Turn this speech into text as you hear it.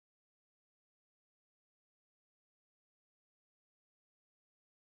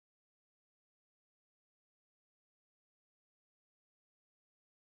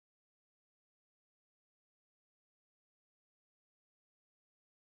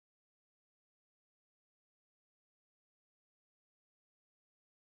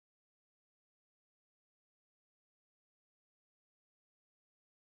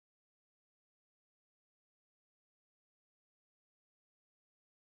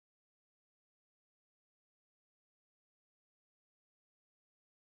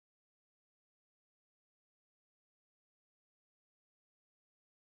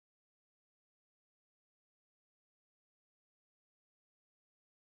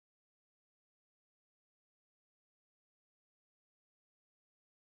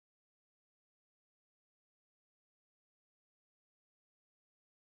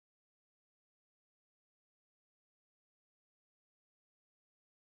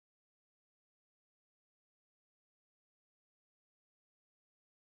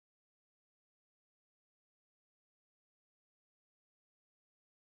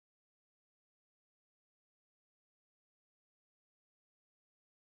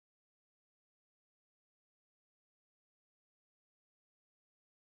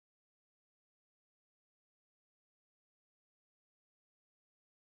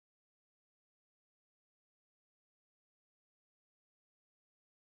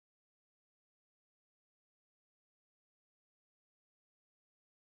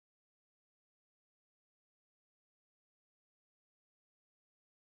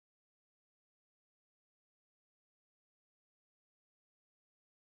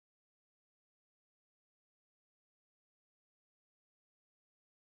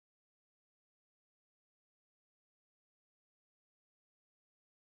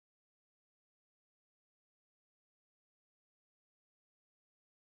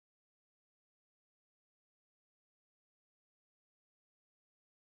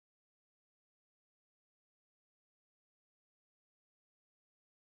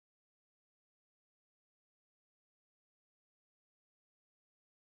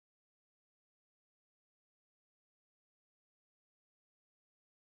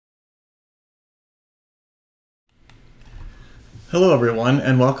Hello everyone,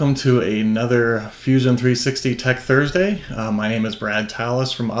 and welcome to another Fusion 360 Tech Thursday. My name is Brad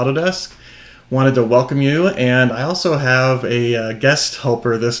Tallis from Autodesk. Wanted to welcome you, and I also have a guest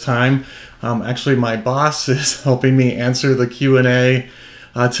helper this time. Actually, my boss is helping me answer the Q&A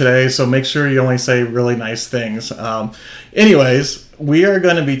today, so make sure you only say really nice things. Anyways, we are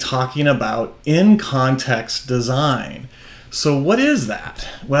going to be talking about in-context design. So what is that?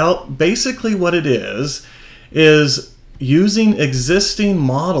 Well, basically what it is using existing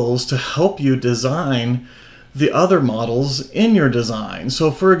models to help you design the other models in your design. So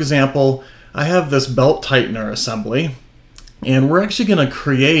for example, I have this belt tightener assembly, and we're actually going to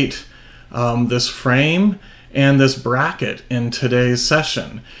create this frame and this bracket in today's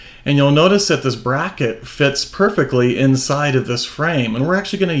session. And you'll notice that this bracket fits perfectly inside of this frame, and we're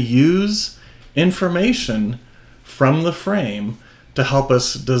actually going to use information from the frame to help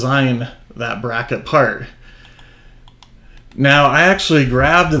us design that bracket part. Now, I actually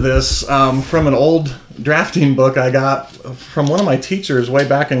grabbed this from an old drafting book I got from one of my teachers way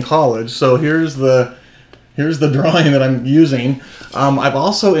back in college. So here's the drawing that I'm using. I've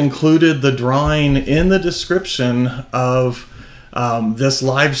also included the drawing in the description of this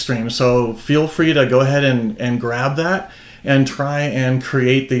live stream. So feel free to go ahead and grab that and try and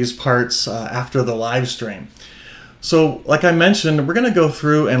create these parts after the live stream. So like I mentioned, we're going to go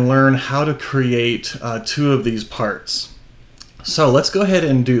through and learn how to create two of these parts. So let's go ahead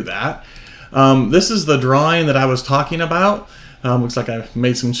and do that. This is the drawing that I was talking about. Looks like I've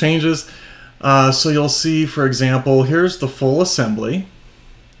made some changes. So you'll see, for example, here's the full assembly.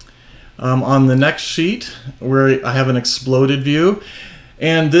 On the next sheet, where I have an exploded view.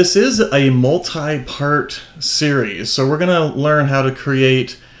 And this is a multi-part series. So we're going to learn how to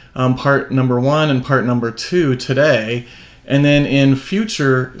create part number 1 and part number 2 today. And then in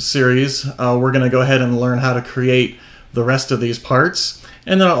future series, we're going to go ahead and learn how to create the rest of these parts,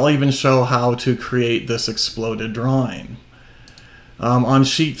 and then I'll even show how to create this exploded drawing. On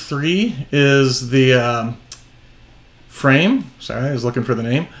sheet 3 is the frame. Sorry, I was looking for the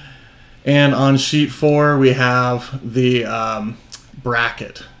name. And on sheet 4 we have the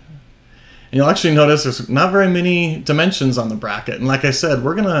bracket. And you'll actually notice there's not very many dimensions on the bracket. And like I said,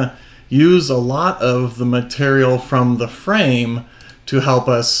 we're gonna use a lot of the material from the frame to help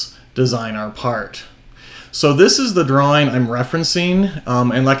us design our part. So this is the drawing I'm referencing,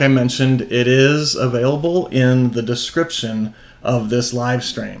 and like I mentioned, it is available in the description of this live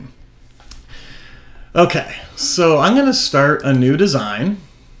stream. Okay, so I'm going to start a new design,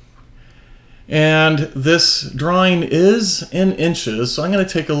 and this drawing is in inches, so I'm going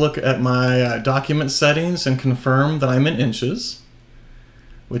to take a look at my document settings and confirm that I'm in inches,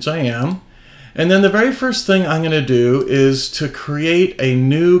 which I am. And then the very first thing I'm going to do is to create a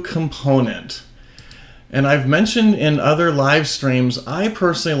new component. And I've mentioned in other live streams, I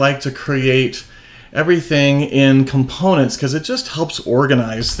personally like to create everything in components because it just helps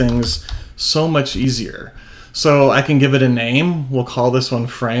organize things so much easier. So I can give it a name. We'll call this one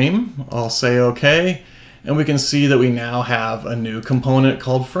frame. I'll say OK. And we can see that we now have a new component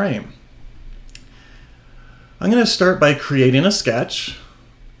called frame. I'm going to start by creating a sketch.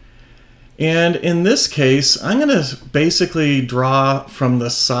 And in this case, I'm going to basically draw from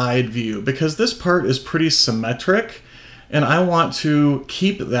the side view because this part is pretty symmetric and I want to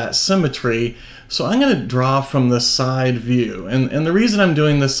keep that symmetry. So I'm going to draw from the side view. And the reason I'm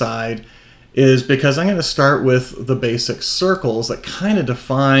doing the side is because I'm going to start with the basic circles that kind of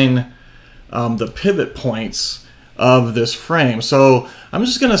define the pivot points of this frame. So I'm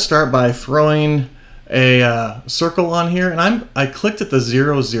just going to start by throwing a circle on here, and I clicked at the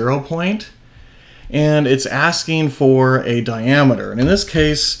 0, 0 point, and it's asking for a diameter, and in this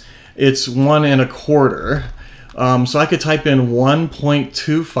case it's 1 1/4. So I could type in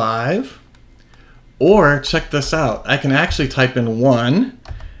 1.25, or check this out, I can actually type in 1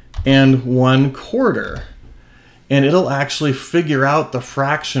 1/4, and it'll actually figure out the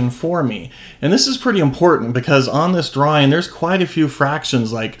fraction for me. And this is pretty important because on this drawing there's quite a few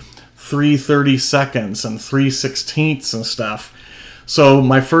fractions like 3/32 and 3/16 and stuff. So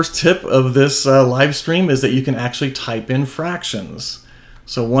my first tip of this live stream is that you can actually type in fractions.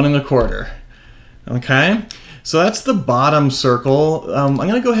 So 1 1/4. Okay, so that's the bottom circle. I'm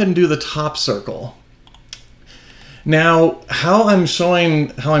going to go ahead and do the top circle. Now, how I'm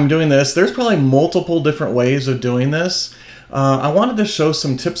doing this, there's probably multiple different ways of doing this. I wanted to show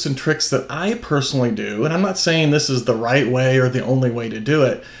some tips and tricks that I personally do, and I'm not saying this is the right way or the only way to do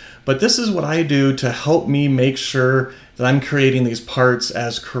it, but this is what I do to help me make sure that I'm creating these parts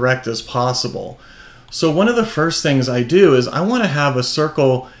as correct as possible. So one of the first things I do is I want to have a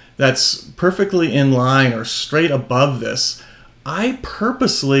circle that's perfectly in line or straight above this I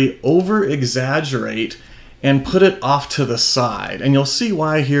purposely over-exaggerate and put it off to the side. And you'll see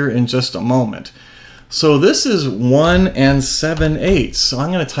why here in just a moment. So this is 1 7/8. So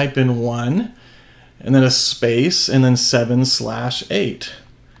I'm going to type in 1 and then a space and then 7/8.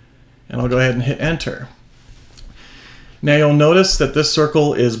 And I'll go ahead and hit enter. Now you'll notice that this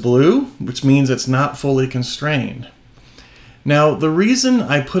circle is blue, which means it's not fully constrained. Now the reason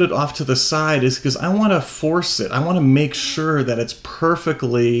I put it off to the side is because I want to force it. I want to make sure that it's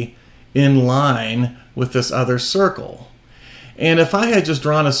perfectly in line with this other circle. And if I had just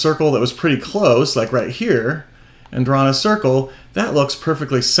drawn a circle that was pretty close, like right here, and drawn a circle, that looks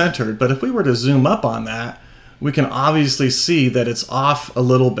perfectly centered. But if we were to zoom up on that, we can obviously see that it's off a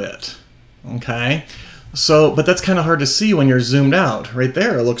little bit. Okay? So, but that's kind of hard to see when you're zoomed out. Right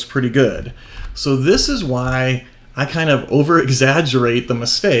there, it looks pretty good. So this is why I kind of over-exaggerate the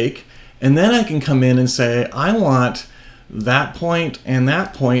mistake, and then I can come in and say, I want that point and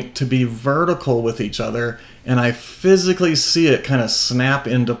that point to be vertical with each other, and I physically see it kind of snap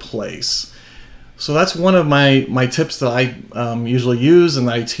into place. So that's one of my tips that I usually use and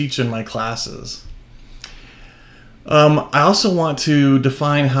that I teach in my classes. I also want to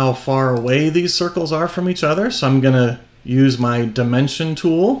define how far away these circles are from each other, so I'm going to use my dimension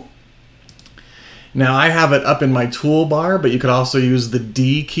tool. Now I have it up in my toolbar, but you could also use the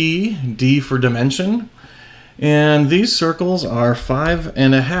D key, D for dimension. And these circles are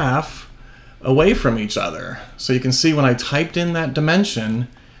 5.5 away from each other. So you can see when I typed in that dimension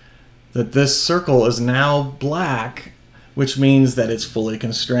that this circle is now black, which means that it's fully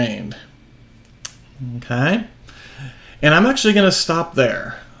constrained. Okay? And I'm actually going to stop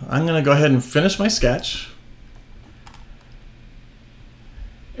there. I'm going to go ahead and finish my sketch.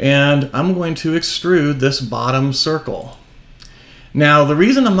 And I'm going to extrude this bottom circle. Now, the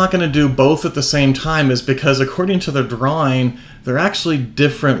reason I'm not going to do both at the same time is because according to the drawing, they're actually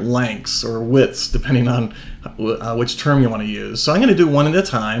different lengths or widths depending on which term you want to use. So I'm going to do one at a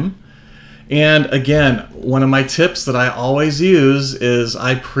time. And again, one of my tips that I always use is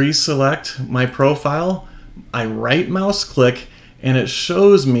I pre-select my profile, I right mouse click, and it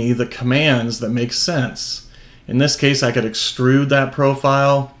shows me the commands that make sense. In this case, I could extrude that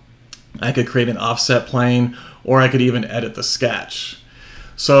profile, I could create an offset plane, or I could even edit the sketch.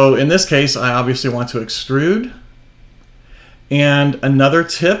 So in this case, I obviously want to extrude. And another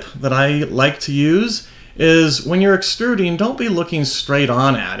tip that I like to use is when you're extruding, don't be looking straight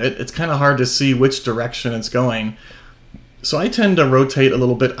on at it. It's kind of hard to see which direction it's going. So I tend to rotate a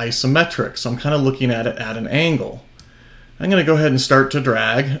little bit isometric, so I'm kind of looking at it at an angle. I'm going to go ahead and start to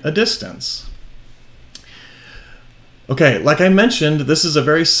drag a distance. Okay, like I mentioned, this is a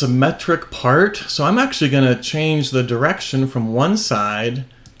very symmetric part, so I'm actually going to change the direction from one side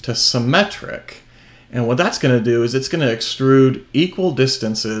to symmetric. And what that's going to do is it's going to extrude equal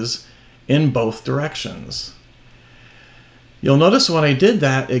distances in both directions. You'll notice when I did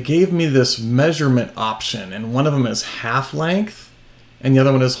that, it gave me this measurement option, and one of them is half length, and the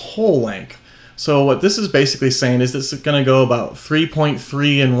other one is whole length. So what this is basically saying is this is going to go about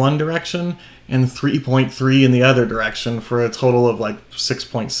 3.3 in one direction and 3.3 in the other direction for a total of like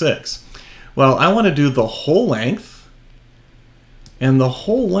 6.6. Well, I want to do the whole length, and the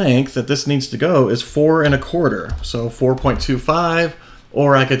whole length that this needs to go is 4 1/4. So 4.25,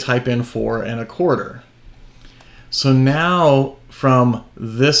 or I could type in 4 1/4. So now from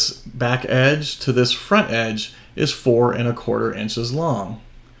this back edge to this front edge is 4 1/4 inches long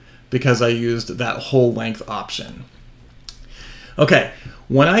because I used that whole length option. Okay,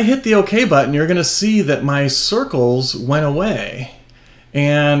 when I hit the OK button, you're going to see that my circles went away.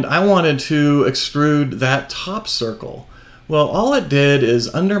 And I wanted to extrude that top circle. Well, all it did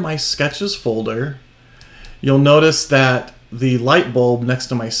is under my sketches folder, you'll notice that the light bulb next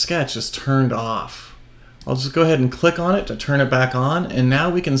to my sketch is turned off. I'll just go ahead and click on it to turn it back on, and now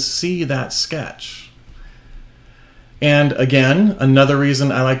we can see that sketch. And again, another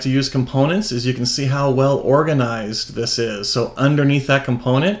reason I like to use components is you can see how well organized this is. So underneath that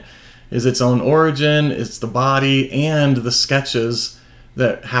component is its own origin, it's the body, and the sketches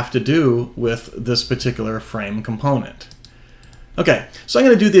that have to do with this particular frame component. Okay, so I'm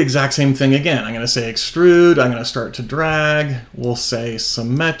going to do the exact same thing again. I'm going to say extrude, I'm going to start to drag, we'll say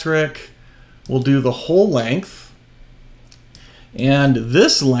symmetric, we'll do the whole length. And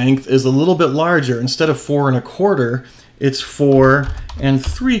this length is a little bit larger. Instead of 4 1/4, it's 4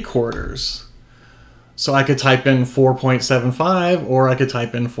 3/4. So I could type in 4.75, or I could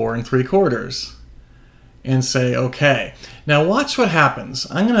type in 4 3/4 and say OK. Now watch what happens.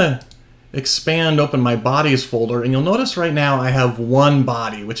 I'm going to expand open my bodies folder, and you'll notice right now I have one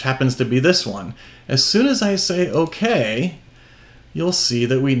body, which happens to be this one. As soon as I say OK, you'll see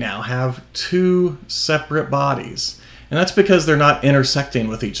that we now have two separate bodies. And that's because they're not intersecting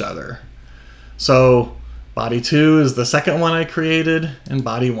with each other. So body 2 is the second one I created, and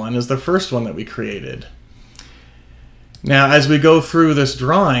body 1 is the first one that we created. Now, as we go through this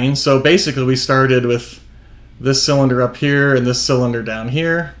drawing, so basically we started with this cylinder up here and this cylinder down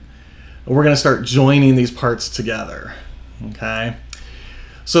here. We're going to start joining these parts together. Okay.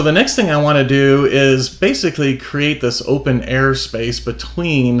 So the next thing I want to do is basically create this open air space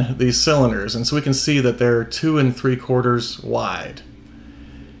between these cylinders. And so we can see that they're 2 3/4 wide.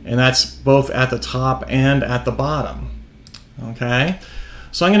 And that's both at the top and at the bottom. Okay.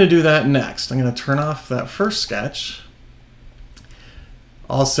 So I'm going to do that next. I'm going to turn off that first sketch.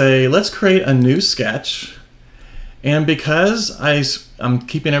 I'll say, let's create a new sketch. And because I'm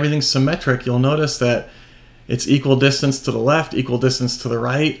keeping everything symmetric, you'll notice that it's equal distance to the left, equal distance to the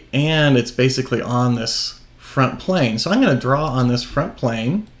right, and it's basically on this front plane. So I'm going to draw on this front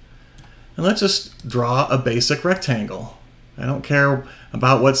plane, and let's just draw a basic rectangle. I don't care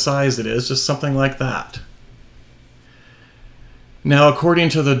about what size it is, just something like that. Now, according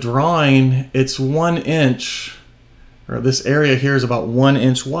to the drawing, it's 1 inch, or this area here is about 1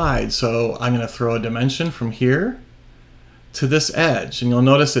 inch wide. So I'm going to throw a dimension from here to this edge, and you'll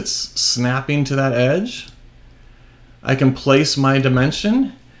notice it's snapping to that edge. I can place my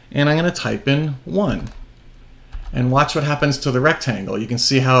dimension, and I'm going to type in 1. And watch what happens to the rectangle. You can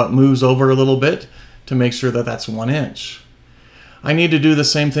see how it moves over a little bit to make sure that that's 1 inch. I need to do the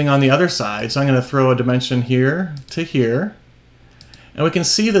same thing on the other side, so I'm going to throw a dimension here to here. And we can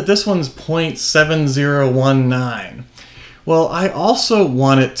see that this one's 0.7019. Well, I also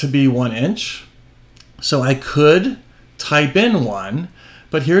want it to be 1 inch, so I could type in 1,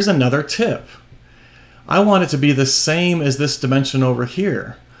 but here's another tip. I want it to be the same as this dimension over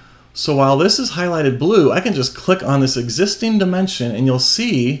here. So while this is highlighted blue, I can just click on this existing dimension and you'll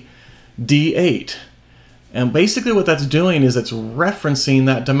see D8. And basically what that's doing is it's referencing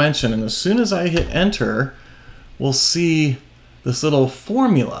that dimension. And as soon as I hit enter, we'll see this little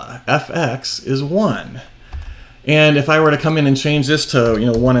formula, Fx is 1. And if I were to come in and change this to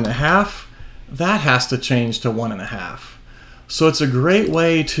 1.5, that has to change to 1.5. So it's a great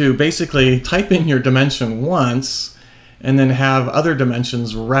way to basically type in your dimension once and then have other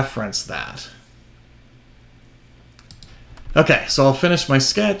dimensions reference that. Okay, so I'll finish my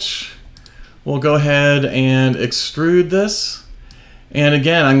sketch. We'll go ahead and extrude this. And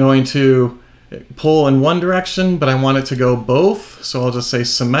again, I'm going to pull in one direction, but I want it to go both. So I'll just say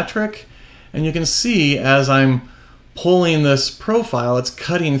symmetric. And you can see as I'm pulling this profile, it's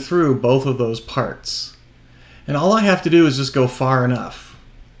cutting through both of those parts. And all I have to do is just go far enough,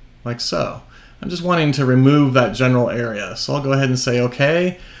 like so. I'm just wanting to remove that general area. So I'll go ahead and say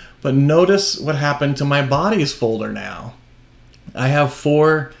OK. But notice what happened to my bodies folder now. I have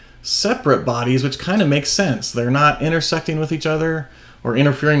 4 separate bodies, which kind of makes sense. They're not intersecting with each other or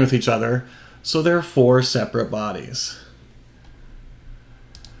interfering with each other. So they're 4 separate bodies.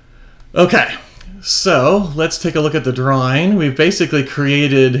 Okay. So let's take a look at the drawing. We've basically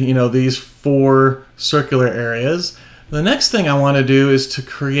created, these 4 circular areas. The next thing I want to do is to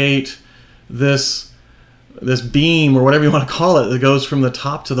create this beam, or whatever you want to call it, that goes from the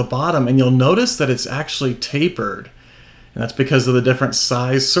top to the bottom. And you'll notice that it's actually tapered. And that's because of the different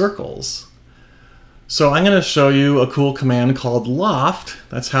size circles. So I'm going to show you a cool command called loft.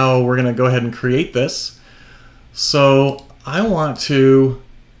 That's how we're going to go ahead and create this. So I want to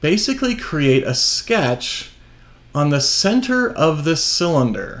basically create a sketch on the center of this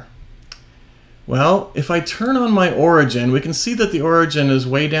cylinder. Well, if I turn on my origin, we can see that the origin is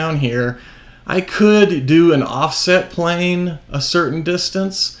way down here. I could do an offset plane a certain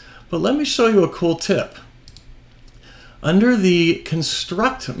distance, but let me show you a cool tip. Under the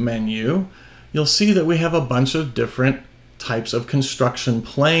construct menu, you'll see that we have a bunch of different types of construction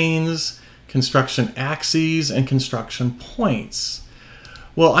planes, construction axes, and construction points.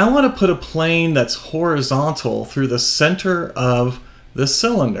 Well, I want to put a plane that's horizontal through the center of the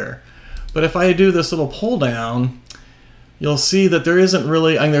cylinder. But if I do this little pull down, you'll see that there isn't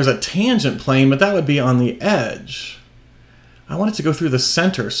really, there's a tangent plane, but that would be on the edge. I want it to go through the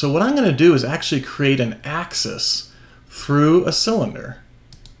center. So what I'm going to do is actually create an axis through a cylinder.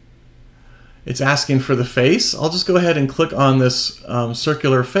 It's asking for the face. I'll just go ahead and click on this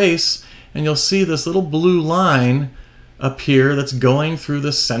circular face, and you'll see this little blue line up here that's going through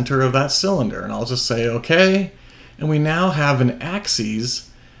the center of that cylinder. And I'll just say OK. And we now have an axis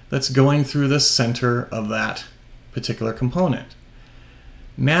that's going through the center of that particular component.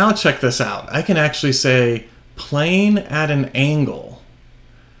 Now check this out. I can actually say plane at an angle.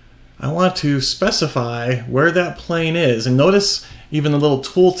 I want to specify where that plane is. And notice even the little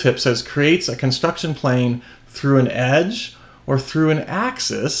tooltip says creates a construction plane through an edge or through an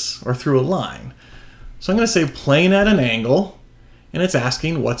axis or through a line. So I'm going to say plane at an angle, and it's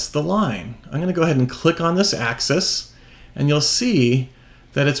asking what's the line. I'm going to go ahead and click on this axis, and you'll see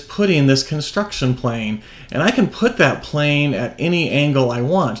that it's putting this construction plane. And I can put that plane at any angle I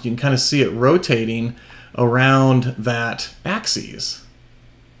want. You can kind of see it rotating around that axis.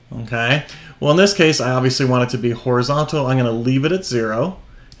 Okay, well in this case I obviously want it to be horizontal. I'm going to leave it at 0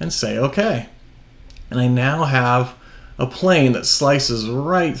 and say OK. And I now have a plane that slices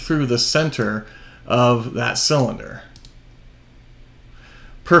right through the center of that cylinder.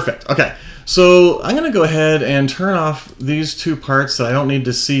 Perfect. Okay, so I'm going to go ahead and turn off these two parts that I don't need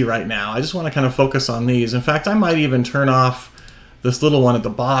to see right now. I just want to kind of focus on these. In fact, I might even turn off this little one at the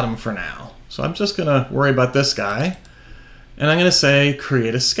bottom for now. So I'm just going to worry about this guy. And I'm going to say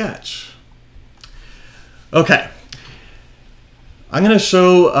create a sketch. Okay. I'm going to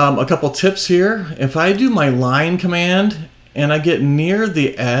show a couple tips here. If I do my line command and I get near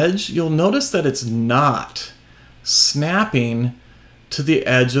the edge, you'll notice that it's not snapping to the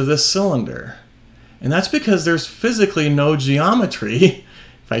edge of the cylinder. And that's because there's physically no geometry.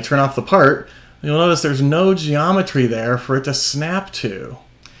 If I turn off the part, you'll notice there's no geometry there for it to snap to.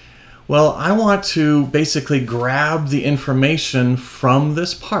 Well, I want to basically grab the information from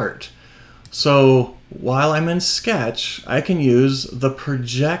this part. So while I'm in Sketch, I can use the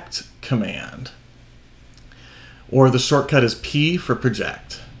project command. Or the shortcut is P for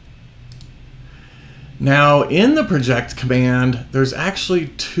project. Now in the project command, there's actually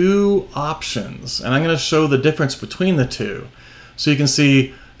two options, and I'm going to show the difference between the two. So you can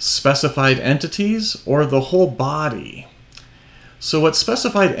see specified entities or the whole body. So what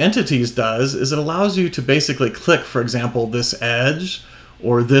specified entities does is it allows you to basically click, for example, this edge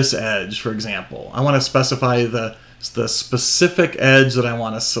or this edge, for example. I want to specify the specific edge that I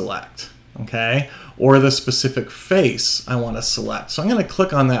want to select, okay? Or the specific face I want to select. So I'm going to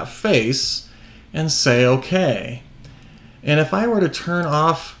click on that face and say OK. And if I were to turn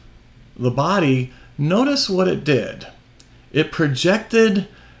off the body, notice what it did. It projected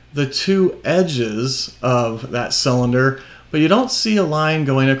the two edges of that cylinder, but you don't see a line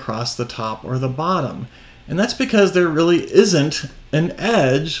going across the top or the bottom. And that's because there really isn't an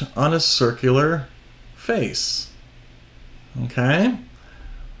edge on a circular face. Okay?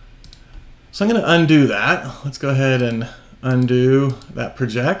 So I'm going to undo that. Let's go ahead and undo that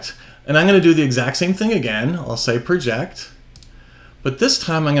project. And I'm going to do the exact same thing again. I'll say project. But this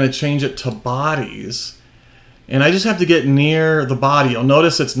time I'm going to change it to bodies. And I just have to get near the body. You'll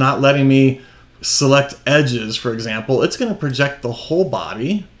notice it's not letting me select edges, for example. It's going to project the whole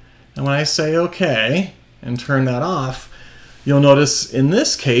body. And when I say OK and turn that off, you'll notice in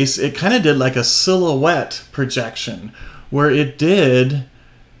this case it kind of did like a silhouette projection where it did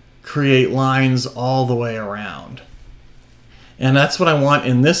create lines all the way around. And that's what I want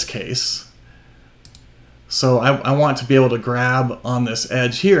in this case. So I want to be able to grab on this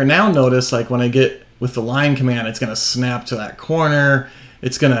edge here. Now notice, like when I get with the line command, it's going to snap to that corner.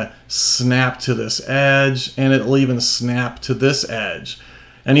 It's going to snap to this edge, and it'll even snap to this edge.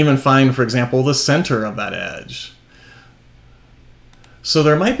 And even find, for example, the center of that edge. So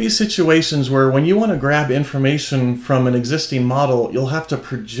there might be situations where when you want to grab information from an existing model, you'll have to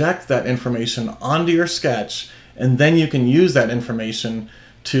project that information onto your sketch, and then you can use that information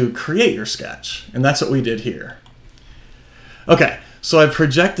to create your sketch. And that's what we did here. Okay, so I've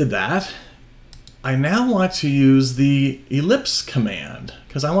projected that. I now want to use the ellipse command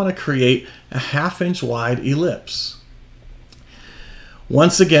because I want to create a 1/2 inch wide ellipse.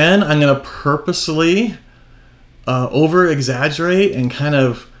 Once again, I'm going to purposely over-exaggerate and kind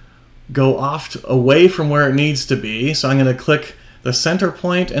of go off away from where it needs to be. So I'm going to click the center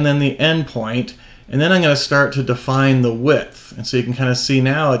point and then the end point, and then I'm going to start to define the width. And so you can kind of see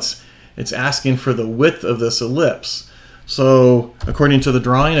now it's asking for the width of this ellipse. So according to the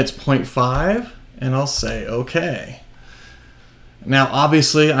drawing, it's 0.5. And I'll say OK. Now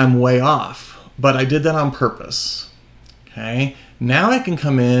obviously I'm way off, but I did that on purpose. Okay. Now I can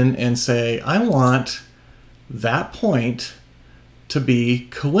come in and say I want that point to be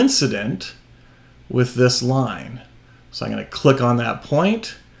coincident with this line. So I'm going to click on that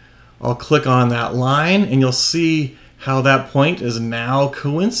point. I'll click on that line, and you'll see how that point is now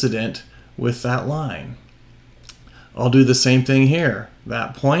coincident with that line. I'll do the same thing here.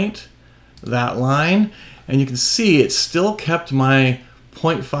 That point, that line, and you can see it still kept my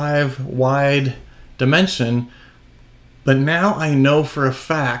 0.5 wide dimension, but now I know for a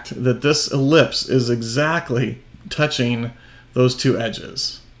fact that this ellipse is exactly touching those two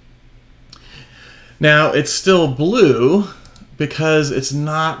edges. Now it's still blue because it's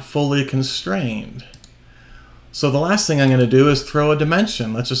not fully constrained. So the last thing I'm going to do is throw a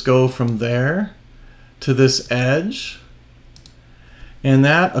dimension. Let's just go from there to this edge. And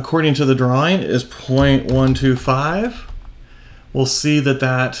that, according to the drawing, is 0.125. We'll see that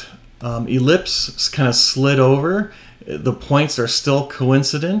that ellipse kind of slid over. The points are still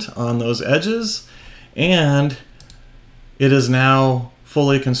coincident on those edges, and it is now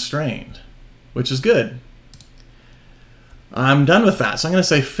fully constrained, which is good. I'm done with that. So I'm going to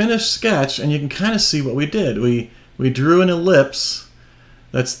say finish sketch, and you can kind of see what we did. We drew an ellipse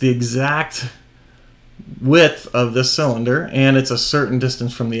that's the exact width of this cylinder, and it's a certain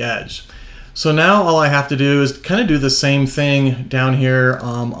distance from the edge. So now all I have to do is kind of do the same thing down here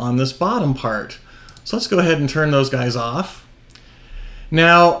on this bottom part. So let's go ahead and turn those guys off.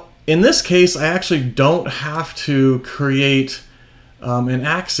 Now, in this case, I actually don't have to create an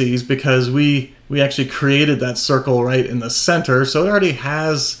axis because we actually created that circle right in the center. So it already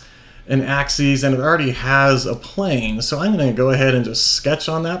has an axis and it already has a plane. So I'm going to go ahead and just sketch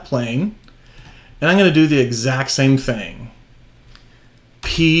on that plane. And I'm going to do the exact same thing.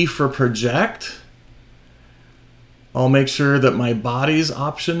 P for project. I'll make sure that my bodies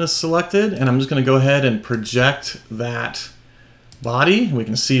option is selected, and I'm just going to go ahead and project that body. We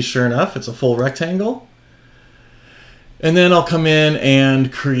can see, sure enough, it's a full rectangle. And then I'll come in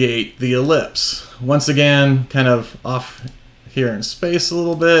and create the ellipse. Once again, kind of off here in space a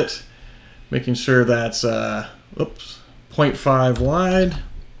little bit, making sure that's 0.5 wide.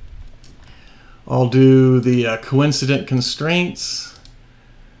 I'll do the coincident constraints,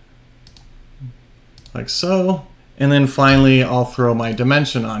 like so. And then finally, I'll throw my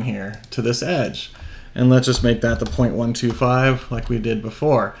dimension on here to this edge. And let's just make that the 0.125 like we did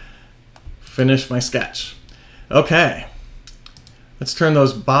before. Finish my sketch. Okay. Let's turn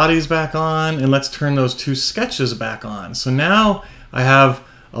those bodies back on, and let's turn those two sketches back on. So now I have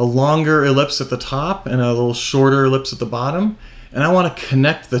a longer ellipse at the top and a little shorter ellipse at the bottom, and I want to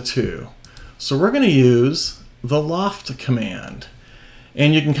connect the two. So we're going to use the loft command.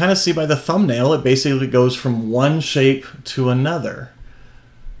 And you can kind of see by the thumbnail, it basically goes from one shape to another.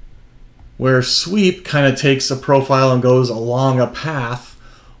 Where sweep kind of takes a profile and goes along a path,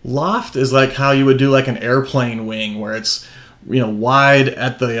 loft is like how you would do like an airplane wing, where it's, you know, wide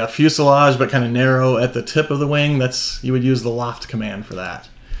at the fuselage but kind of narrow at the tip of the wing. You would use the loft command for that.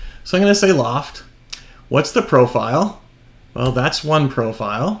 So I'm going to say loft. What's the profile? Well, that's one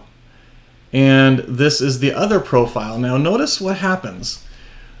profile. And this is the other profile. Now notice what happens.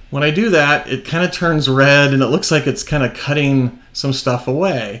 When I do that, it kind of turns red and it looks like it's kind of cutting some stuff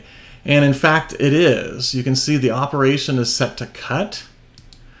away. And in fact, it is. You can see the operation is set to cut.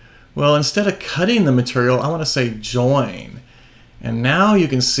 Well, instead of cutting the material, I want to say join. And now you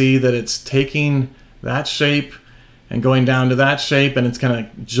can see that it's taking that shape and going down to that shape, and it's kind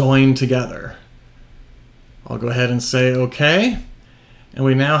of joined together. I'll go ahead and say OK. And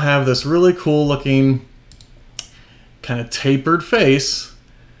we now have this really cool looking kind of tapered face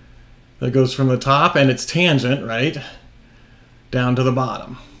that goes from the top, and it's tangent, right, down to the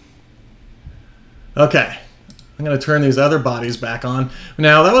bottom. Okay, I'm going to turn these other bodies back on.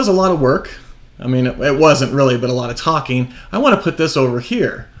 Now, that was a lot of work. I mean, it wasn't really, but a lot of talking. I want to put this over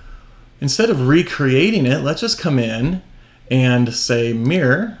here. Instead of recreating it, let's just come in and say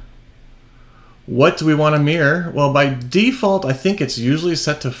mirror. What do we want to mirror? Well, by default, I think it's usually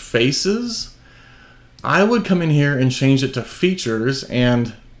set to faces. I would come in here and change it to features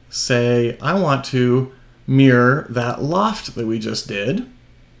and say, I want to mirror that loft that we just did.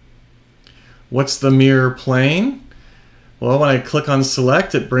 What's the mirror plane? Well, when I click on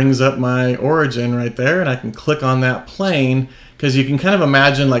select, it brings up my origin right there, and I can click on that plane, because you can kind of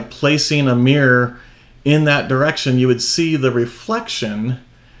imagine like placing a mirror in that direction. You would see the reflection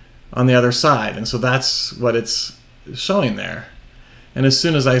on the other side, and so that's what it's showing there. And as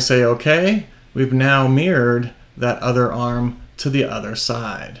soon as I say OK, we've now mirrored that other arm to the other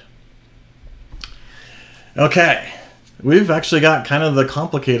side. Okay, we've actually got kind of the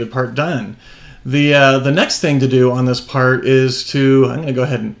complicated part done. The next thing to do on this part is to, I'm going to go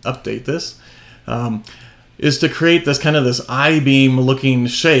ahead and update this, is to create this kind of this I-beam looking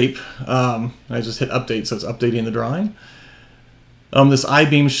shape. I just hit update, so it's updating the drawing. This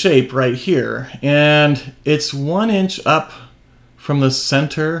I-beam shape right here, and it's 1 inch up from the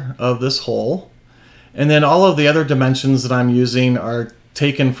center of this hole, and then all of the other dimensions that I'm using are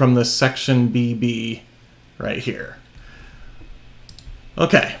taken from the section BB right here.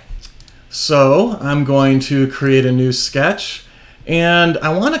 Okay, so I'm going to create a new sketch, and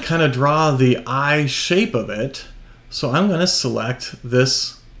I want to kind of draw the eye shape of it, so I'm going to select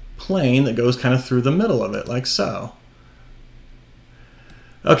this plane that goes kind of through the middle of it, like so.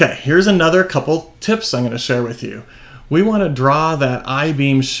 Okay, here's another couple tips I'm going to share with you. We want to draw that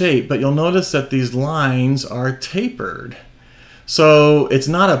I-beam shape, but you'll notice that these lines are tapered. So it's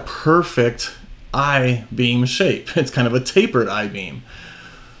not a perfect I-beam shape. It's kind of a tapered I-beam.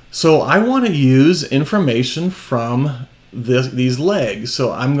 So I want to use information from these legs.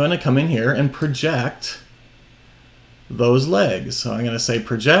 So I'm going to come in here and project those legs. So I'm going to say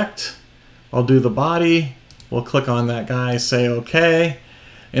project. I'll do the body. We'll click on that guy, say OK.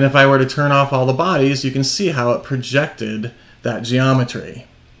 And if I were to turn off all the bodies, you can see how it projected that geometry.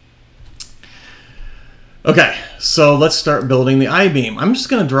 Okay, so let's start building the I-beam. I'm just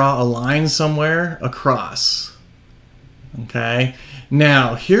going to draw a line somewhere across. Okay,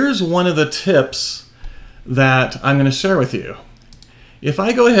 now here's one of the tips that I'm going to share with you. If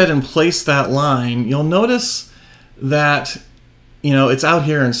I go ahead and place that line, you'll notice that, you know, it's out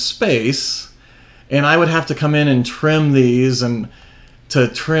here in space, and I would have to come in and trim these and to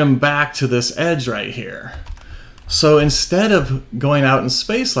trim back to this edge right here. So instead of going out in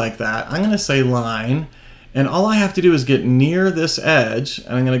space like that, I'm going to say line, and all I have to do is get near this edge,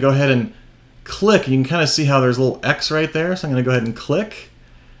 and I'm going to go ahead and click. You can kind of see how there's a little X right there, so I'm going to go ahead and click.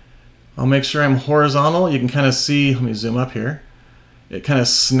 I'll make sure I'm horizontal. You can kind of see, let me zoom up here, it kind of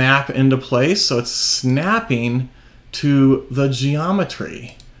snap into place, so it's snapping to the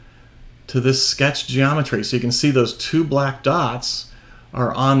geometry, to this sketch geometry. So you can see those two black dots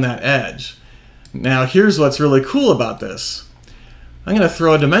are on that edge. Now here's what's really cool about this. I'm going to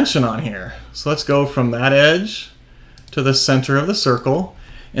throw a dimension on here. So let's go from that edge to the center of the circle,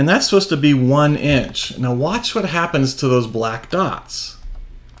 and that's supposed to be 1 inch. Now watch what happens to those black dots.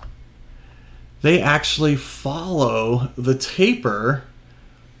 They actually follow the taper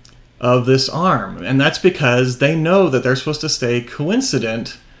of this arm, and that's because they know that they're supposed to stay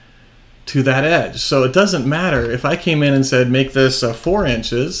coincident to that edge. So it doesn't matter if I came in and said make this 4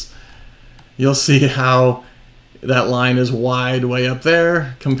 inches, you'll see how that line is wide way up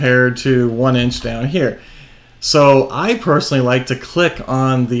there compared to 1 inch down here. So I personally like to click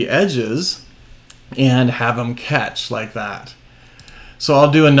on the edges and have them catch like that. So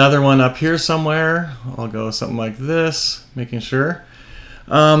I'll do another one up here somewhere. I'll go something like this, making sure.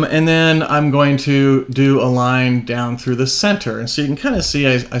 And then I'm going to do a line down through the center. And so you can kind of see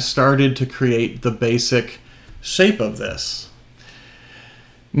I started to create the basic shape of this.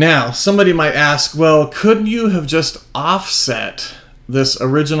 Now, somebody might ask, well, couldn't you have just offset this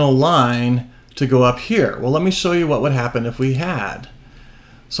original line to go up here? Well, let me show you what would happen if we had.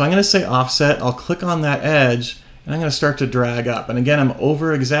 So I'm going to say offset. I'll click on that edge, and I'm going to start to drag up. And again, I'm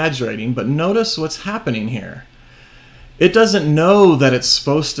over-exaggerating, but notice what's happening here. It doesn't know that it's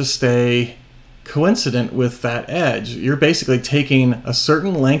supposed to stay coincident with that edge. You're basically taking a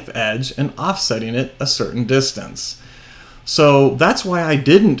certain length edge and offsetting it a certain distance. So that's why I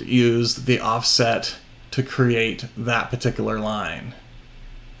didn't use the offset to create that particular line.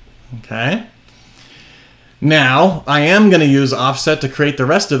 Okay. Now, I am going to use offset to create the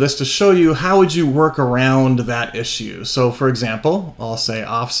rest of this to show you how would you work around that issue. So for example, I'll say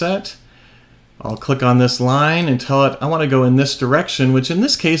offset. I'll click on this line and tell it I want to go in this direction, which in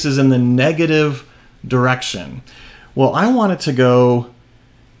this case is in the negative direction. Well, I want it to go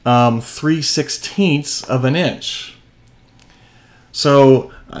 3/16 of an inch.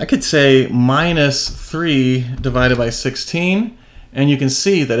 So I could say -3 divided by 16, and you can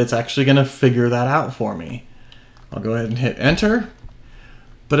see that it's actually going to figure that out for me. I'll go ahead and hit enter.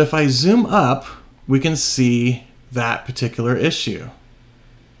 But if I zoom up, we can see that particular issue.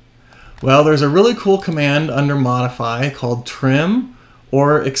 Well, there's a really cool command under modify called trim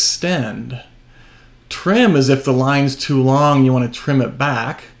or extend. Trim is if the line's too long, you want to trim it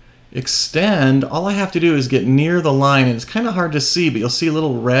back. Extend, all I have to do is get near the line, and it's kind of hard to see, but you'll see a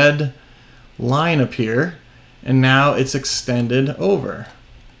little red line appear, and now it's extended over.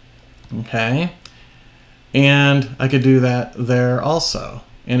 Okay, and I could do that there also,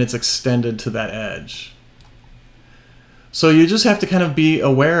 and it's extended to that edge. So you just have to kind of be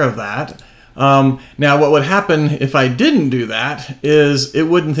aware of that. Now what would happen if I didn't do that is it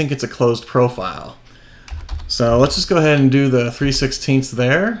wouldn't think it's a closed profile. So let's just go ahead and do the 3/16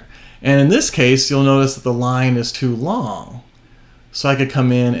 there. And in this case, you'll notice that the line is too long. So I could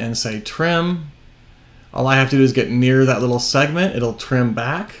come in and say trim. All I have to do is get near that little segment. It'll trim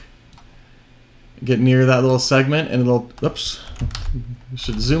back. Get near that little segment and it'll, oops,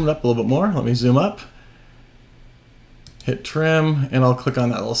 should zoom it up a little bit more. Let me zoom up. Hit trim, and I'll click on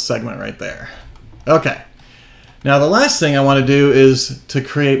that little segment right there. Okay. Now the last thing I want to do is to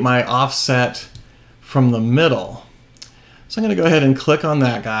create my offset from the middle. So I'm going to go ahead and click on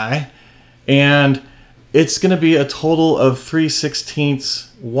that guy, and it's going to be a total of 3/16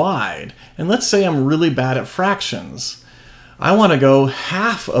 wide. And let's say I'm really bad at fractions. I want to go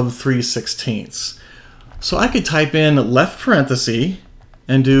half of 3/16. So I could type in left parenthesis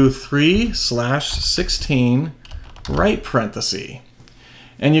and do 3/16 right parenthesis.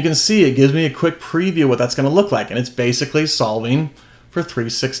 And you can see it gives me a quick preview of what that's going to look like. And it's basically solving for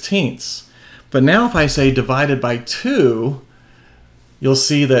 3/16. But now if I say divided by 2, you'll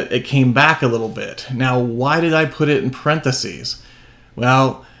see that it came back a little bit. Now, why did I put it in parentheses?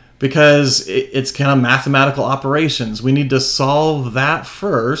 Well, because it's kind of mathematical operations. We need to solve that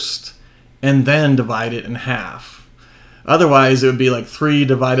first and then divide it in half. Otherwise, it would be like 3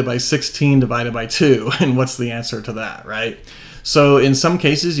 divided by 16 divided by 2. And what's the answer to that, right? So in some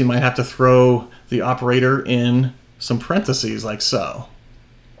cases, you might have to throw the operator in some parentheses like so.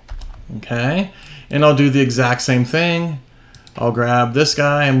 Okay, and I'll do the exact same thing. I'll grab this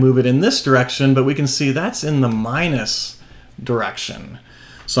guy and move it in this direction, but we can see that's in the minus direction.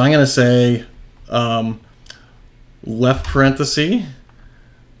 So I'm going to say left parenthesis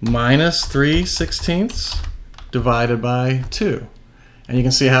minus 3/16 divided by 2. And you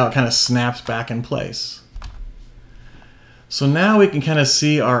can see how it kind of snaps back in place. So now we can kind of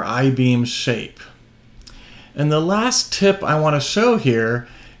see our I-beam shape. And the last tip I want to show here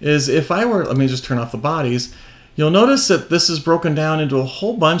is if I were, let me just turn off the bodies, you'll notice that this is broken down into a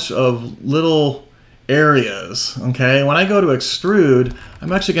whole bunch of little areas, okay? When I go to extrude,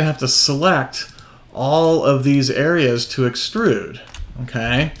 I'm actually gonna have to select all of these areas to extrude,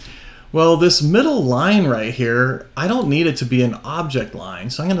 okay? Well, this middle line right here, I don't need it to be an object line,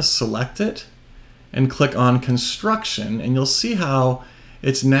 so I'm gonna select it and click on construction, and you'll see how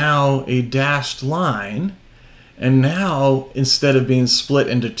it's now a dashed line. And now, instead of being split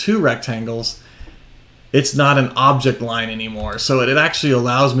into 2 rectangles, it's not an object line anymore. So it actually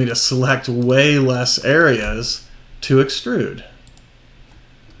allows me to select way less areas to extrude.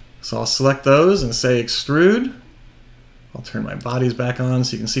 So I'll select those and say extrude. I'll turn my bodies back on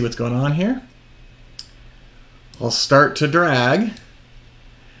so you can see what's going on here. I'll start to drag.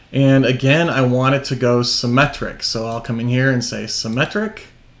 And again, I want it to go symmetric. So I'll come in here and say symmetric.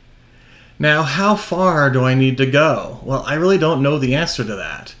 Now, how far do I need to go? Well, I really don't know the answer to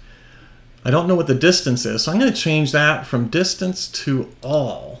that. I don't know what the distance is, so I'm going to change that from distance to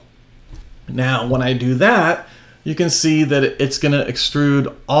all. Now, when I do that, you can see that it's going to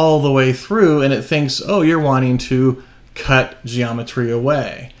extrude all the way through, and it thinks, oh, you're wanting to cut geometry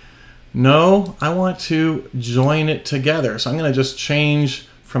away. No, I want to join it together. So I'm going to just change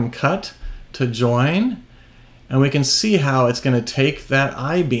from cut to join, and we can see how it's going to take that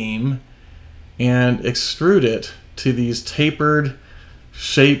I-beam and extrude it to these tapered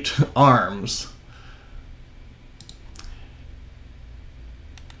shaped arms.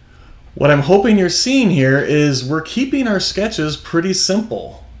 What I'm hoping you're seeing here is we're keeping our sketches pretty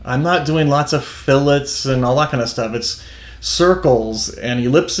simple. I'm not doing lots of fillets and all that kind of stuff. It's circles and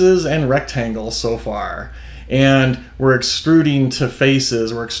ellipses and rectangles so far. And we're extruding to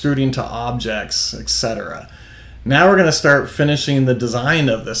faces, we're extruding to objects, etc. Now we're going to start finishing the design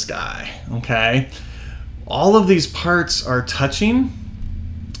of this guy, okay? All of these parts are touching,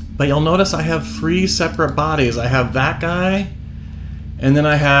 but you'll notice I have 3 separate bodies. I have that guy, and then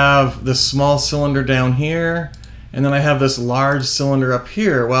I have this small cylinder down here, and then I have this large cylinder up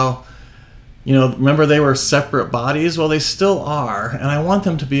here. Well, you know, remember they were separate bodies? Well, they still are, and I want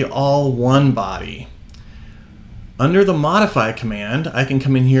them to be all one body. Under the modify command, I can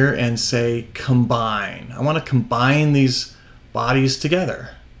come in here and say combine. I want to combine these bodies together.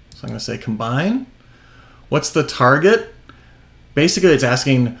 So I'm going to say combine. What's the target? Basically, it's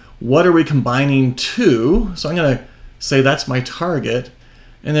asking what are we combining to? So I'm going to say that's my target.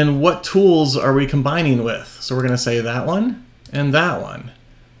 And then what tools are we combining with? So we're going to say that one and that one.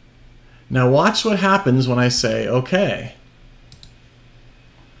 Now watch what happens when I say OK.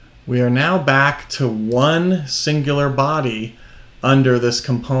 We are now back to one singular body under this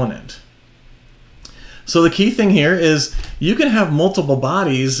component. So the key thing here is you can have multiple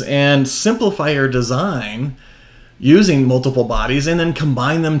bodies and simplify your design using multiple bodies and then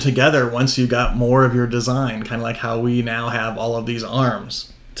combine them together once you got more of your design, kind of like how we now have all of these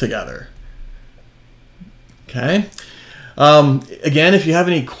arms together. Okay. Again, if you have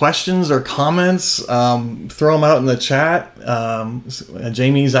any questions or comments, throw them out in the chat.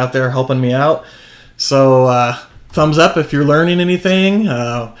 Jamie's out there helping me out. So thumbs up if you're learning anything.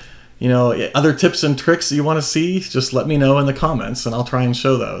 You know, other tips and tricks that you want to see, just let me know in the comments and I'll try and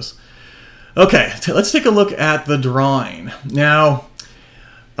show those. Okay, let's take a look at the drawing. Now,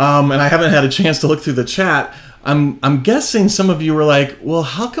 and I haven't had a chance to look through the chat. I'm guessing some of you were like, well,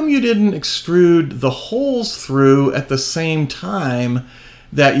 how come you didn't extrude the holes through at the same time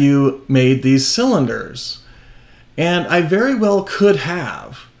that you made these cylinders? And I very well could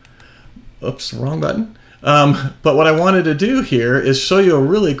have. Oops, wrong button. But what I wanted to do here is show you a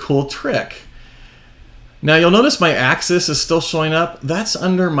really cool trick. Now you'll notice my axis is still showing up. That's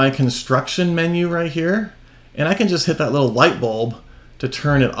under my construction menu right here. And I can just hit that little light bulb to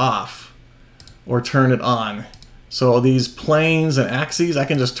turn it off or turn it on. So these planes and axes, I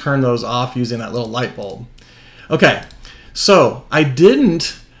can just turn those off using that little light bulb. Okay, so I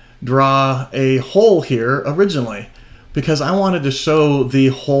didn't draw a hole here originally because I wanted to show the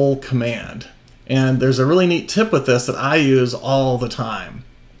hole command. And there's a really neat tip with this that I use all the time.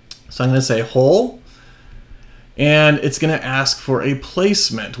 So I'm going to say hole, and it's going to ask for a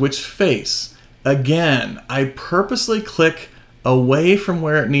placement, which face. Again, I purposely click away from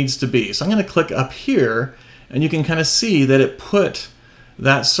where it needs to be. So I'm going to click up here, and you can kind of see that it put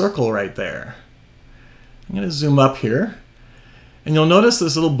that circle right there. I'm going to zoom up here, and you'll notice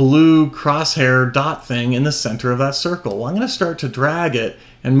this little blue crosshair dot thing in the center of that circle. Well, I'm going to start to drag it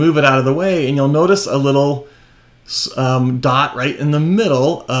and move it out of the way, and you'll notice a little dot right in the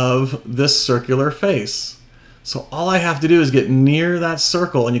middle of this circular face. So all I have to do is get near that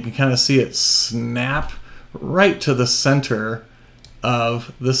circle, and you can kind of see it snap right to the center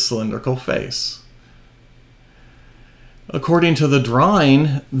of the cylindrical face. According to the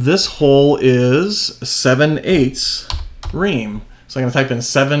drawing, this hole is 7/8 ream. So I'm going to type in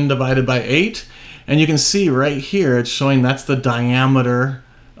 7 divided by 8, and you can see right here it's showing that's the diameter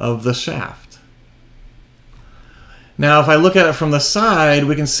of the shaft. Now if I look at it from the side,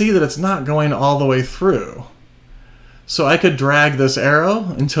 we can see that it's not going all the way through. So I could drag this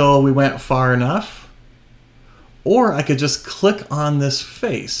arrow until we went far enough, or I could just click on this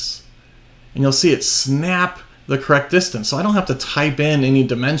face, and you'll see it snap the correct distance. So I don't have to type in any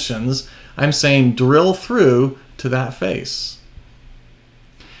dimensions. I'm saying drill through to that face.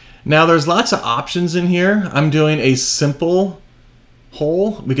 Now there's lots of options in here. I'm doing a simple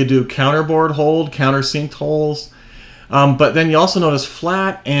hole. We could do counterbore hold, countersinked holes. But then you also notice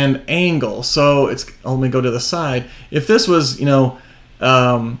flat and angle. So it's, let me go to the side. If this was, you know,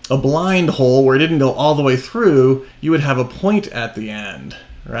 a blind hole where it didn't go all the way through, you would have a point at the end,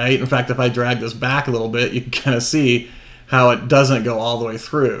 right? In fact, if I drag this back a little bit, you can kind of see how it doesn't go all the way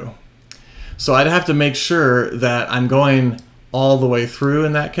through. So I'd have to make sure that I'm going all the way through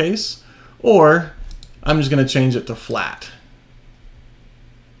in that case, or I'm just going to change it to flat.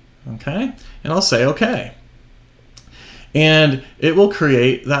 Okay, and I'll say okay. And it will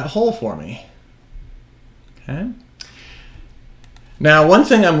create that hole for me. Okay. Now, one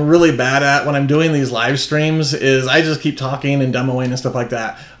thing I'm really bad at when I'm doing these live streams is I just keep talking and demoing and stuff like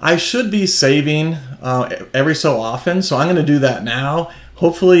that. I should be saving every so often, so I'm going to do that now.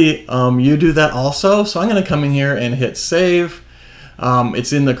 Hopefully you do that also. So I'm going to come in here and hit save.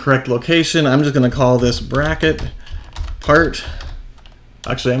 It's in the correct location. I'm just going to call this bracket part.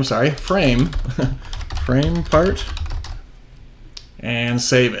 Actually, I'm sorry, frame. Frame part. And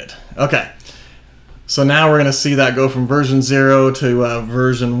save it. Okay. So now we're going to see that go from version 0 to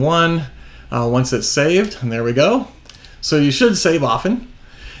version 1 once it's saved. And there we go. So you should save often.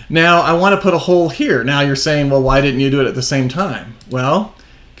 Now I want to put a hole here. Now you're saying, well, why didn't you do it at the same time? Well,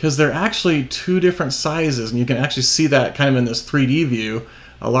 because they're actually two different sizes. And you can actually see that kind of in this 3D view.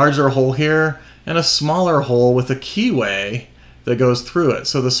 A larger hole here and a smaller hole with a keyway that goes through it.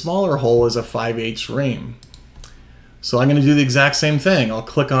 So the smaller hole is a 5/8 ream. So I'm going to do the exact same thing. I'll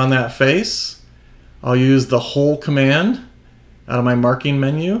click on that face. I'll use the hole command out of my marking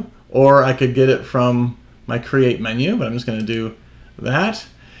menu, or I could get it from my create menu, but I'm just going to do that.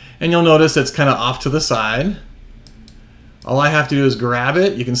 And you'll notice it's kind of off to the side. All I have to do is grab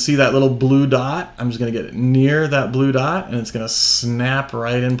it. You can see that little blue dot. I'm just going to get it near that blue dot, and it's going to snap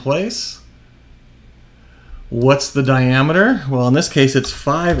right in place. What's the diameter? Well, in this case, it's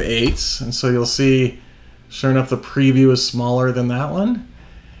 5/8, and so you'll see, sure enough, the preview is smaller than that one.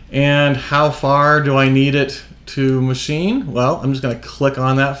 And how far do I need it to machine? Well, I'm just going to click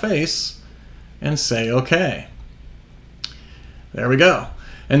on that face and say OK. There we go.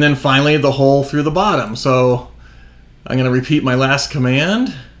 And then finally the hole through the bottom. So I'm going to repeat my last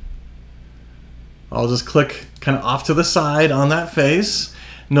command. I'll just click kind of off to the side on that face.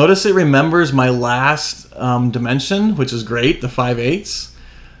 Notice it remembers my last dimension, which is great, the 5/8.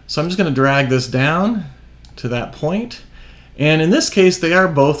 So I'm just going to drag this down to that point. And in this case, they are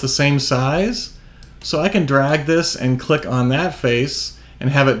both the same size. So I can drag this and click on that face and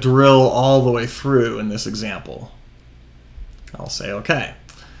have it drill all the way through in this example. I'll say OK.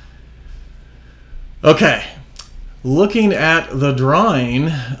 Okay, looking at the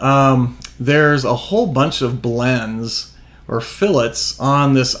drawing, there's a whole bunch of blends or fillets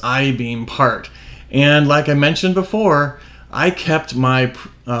on this I-beam part. And like I mentioned before, I kept my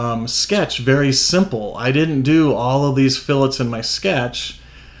sketch very simple. I didn't do all of these fillets in my sketch.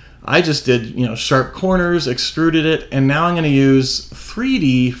 I just did, sharp corners, extruded it, and now I'm going to use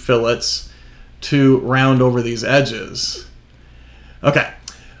 3D fillets to round over these edges. Okay,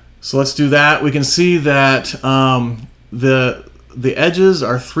 so let's do that. We can see that the edges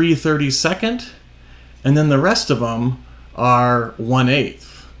are 3/32, and then the rest of them are 1/8.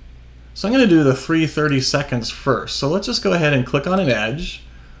 So I'm going to do the 3/32 first. So let's just go ahead and click on an edge,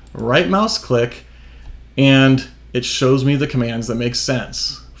 right mouse click, and it shows me the commands that make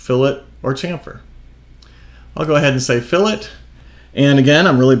sense. Fillet or chamfer. I'll go ahead and say fillet. And again,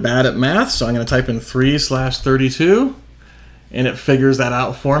 I'm really bad at math, so I'm going to type in 3/32, and it figures that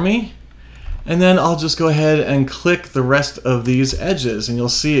out for me. And then I'll just go ahead and click the rest of these edges, and you'll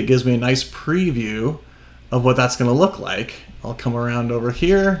see it gives me a nice preview of what that's going to look like. I'll come around over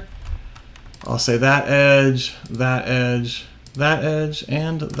here. I'll say that edge, that edge, that edge,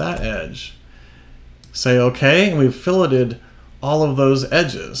 and that edge. Say OK, and we've filleted all of those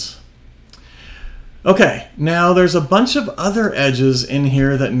edges. Okay, now there's a bunch of other edges in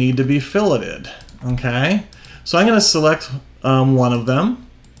here that need to be filleted. Okay, so I'm going to select one of them.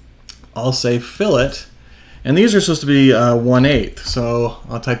 I'll say fillet, and these are supposed to be 1/8, so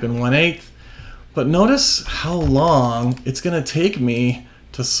I'll type in 1/8. But notice how long it's going to take me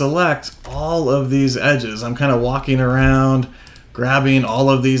to select all of these edges. I'm kind of walking around, grabbing all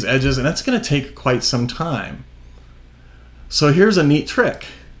of these edges, and that's going to take quite some time. So here's a neat trick.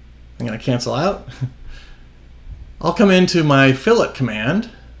 I'm going to cancel out. I'll come into my fillet command,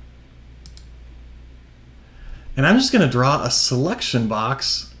 and I'm just going to draw a selection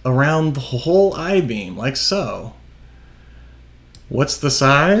box around the whole I-beam, like so. What's the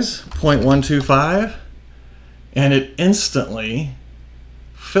size? 0.125, and it instantly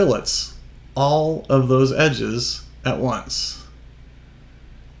fillets all of those edges at once.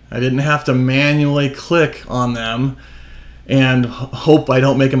 I didn't have to manually click on them and hope I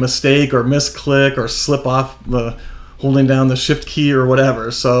don't make a mistake or misclick or slip off the holding down the shift key or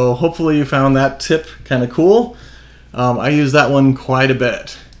whatever. So hopefully you found that tip kind of cool. I use that one quite a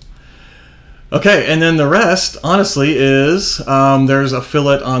bit. Okay, and then the rest, honestly, is there's a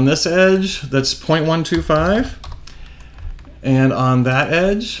fillet on this edge that's 0.125, and on that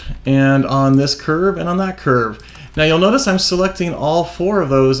edge, and on this curve, and on that curve. Now you'll notice I'm selecting all 4 of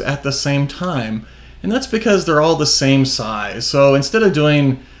those at the same time, and that's because they're all the same size. So instead of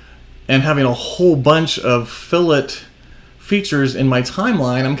doing and having a whole bunch of fillet features in my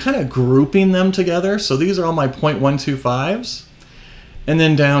timeline, I'm kind of grouping them together. So these are all my 0.125s, and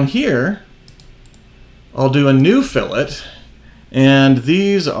then down here, I'll do a new fillet, and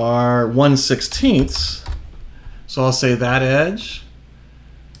these are 1/16. So I'll say that edge,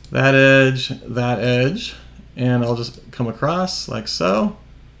 that edge, that edge, and I'll just come across like so.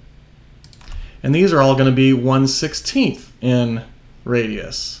 And these are all going to be 1/16 in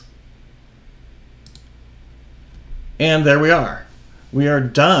radius. And there we are. We are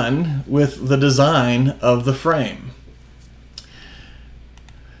done with the design of the frame.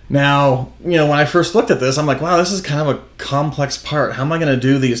 Now, when I first looked at this, I'm like, wow, this is kind of a complex part. How am I going to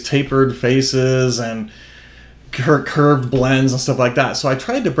do these tapered faces and curved blends and stuff like that? So I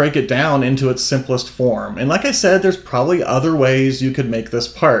tried to break it down into its simplest form. And like I said, there's probably other ways you could make this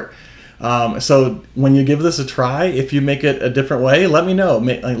part. So when you give this a try, if you make it a different way, let me know.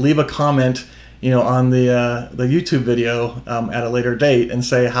 Leave a comment, on the YouTube video at a later date and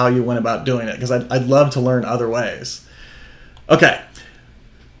say how you went about doing it, because I'd love to learn other ways. Okay.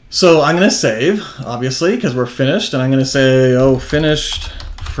 So I'm going to save, obviously, because we're finished, and I'm going to say, oh, finished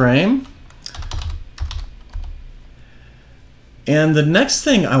frame. And the next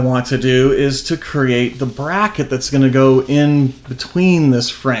thing I want to do is to create the bracket that's going to go in between this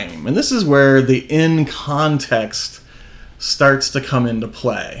frame. And this is where the in context starts to come into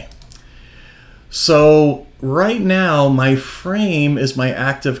play. So right now, my frame is my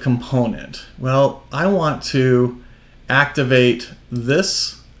active component. Well, I want to activate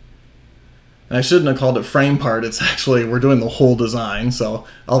this. And I shouldn't have called it frame part. It's actually, we're doing the whole design, so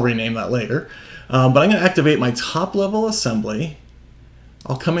I'll rename that later. But I'm going to activate my top level assembly.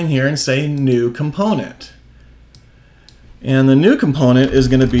 I'll come in here and say new component. And the new component is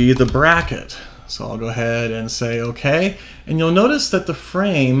going to be the bracket. So I'll go ahead and say OK. And you'll notice that the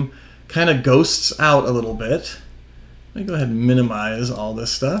frame kind of ghosts out a little bit. Let me go ahead and minimize all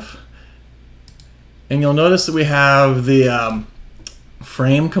this stuff. And you'll notice that we have the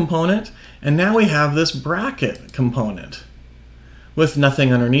frame component, and now we have this bracket component with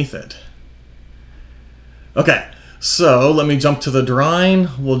nothing underneath it. Okay, so let me jump to the drawing.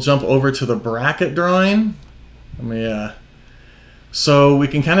 We'll jump over to the bracket drawing. So we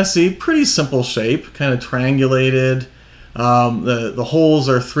can kind of see pretty simple shape, kind of triangulated. The holes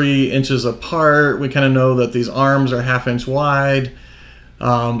are 3 inches apart. We kind of know that these arms are 1/2 inch wide,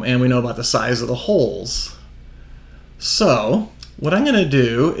 and we know about the size of the holes. So what I'm going to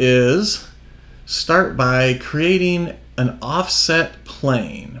do is start by creating an offset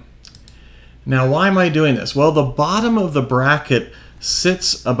plane. Now, why am I doing this? Well, the bottom of the bracket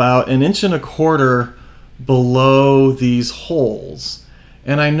sits about 1.25 inches below these holes.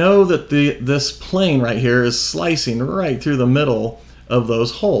 And I know that this plane right here is slicing right through the middle of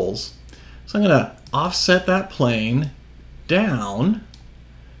those holes. So I'm going to offset that plane down.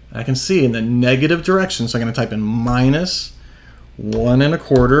 I can see in the negative direction, so I'm going to type in -1.25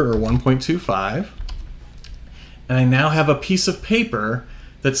 or 1.25. And I now have a piece of paper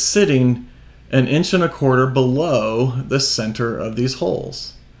that's sitting 1.25 inches below the center of these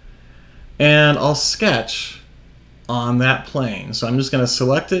holes. And I'll sketch on that plane. So I'm just going to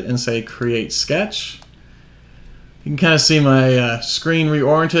select it and say create sketch. You can kind of see my screen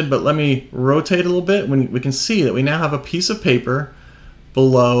reoriented, but let me rotate a little bit. We can see that we now have a piece of paper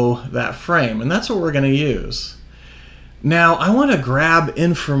below that frame, and that's what we're going to use. Now I want to grab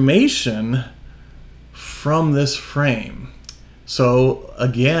information from this frame. So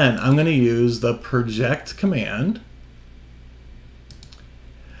again, I'm going to use the project command.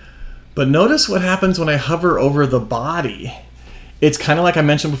 But notice what happens when I hover over the body. It's kind of like I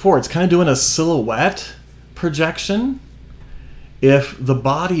mentioned before, it's kind of doing a silhouette projection if the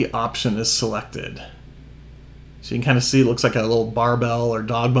body option is selected. So you can kind of see it looks like a little barbell or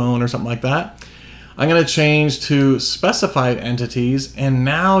dog bone or something like that. I'm going to change to specified entities, and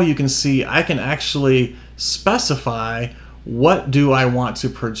now you can see I can actually specify what do I want to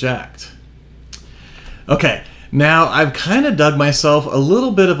project. Okay. Now I've kind of dug myself a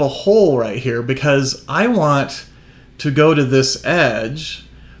little bit of a hole right here because I want to go to this edge,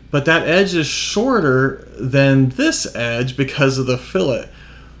 but that edge is shorter than this edge because of the fillet.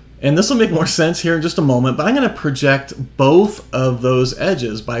 And this will make more sense here in just a moment, but I'm going to project both of those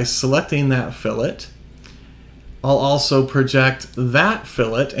edges by selecting that fillet. I'll also project that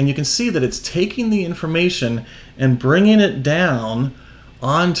fillet, and you can see that it's taking the information and bringing it down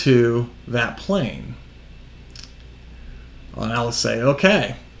onto that plane. Well, now let's say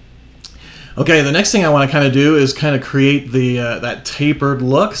okay. Okay, the next thing I want to kind of do is kind of create the that tapered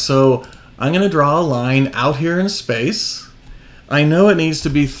look. So I'm going to draw a line out here in space. I know it needs to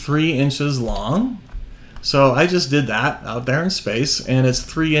be 3 inches long. So I just did that out there in space, and it's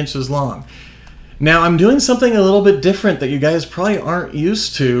 3 inches long. Now I'm doing something a little bit different that you guys probably aren't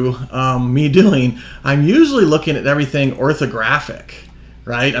used to me doing. I'm usually looking at everything orthographic,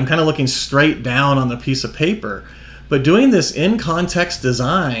 right? I'm kind of looking straight down on the piece of paper. But doing this in context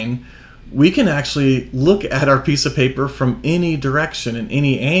design, we can actually look at our piece of paper from any direction and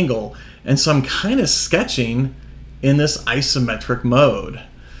any angle. And so I'm kind of sketching in this isometric mode.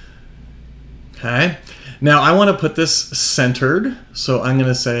 Okay. Now I want to put this centered. So I'm going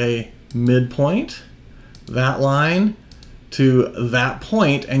to say midpoint, that line to that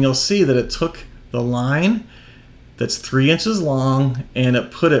point, and you'll see that it took the line that's 3 inches long and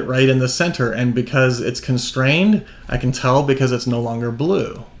it put it right in the center, and because it's constrained, I can tell because it's no longer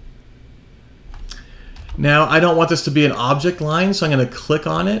blue. Now I don't want this to be an object line, so I'm going to click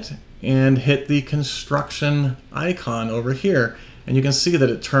on it and hit the construction icon over here, and you can see that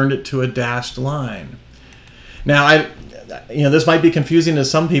it turned it to a dashed line. Now this might be confusing to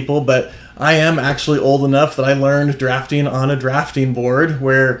some people, but I am actually old enough that I learned drafting on a drafting board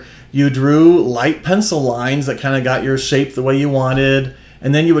where you drew light pencil lines that kind of got your shape the way you wanted,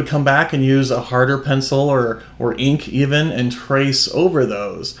 and then you would come back and use a harder pencil or ink even and trace over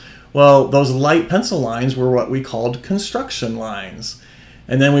those. Well, those light pencil lines were what we called construction lines.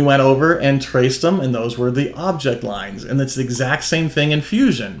 And then we went over and traced them, and those were the object lines. And it's the exact same thing in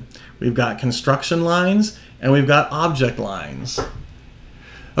Fusion. We've got construction lines and we've got object lines.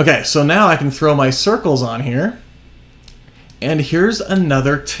 Okay, so now I can throw my circles on here. And here's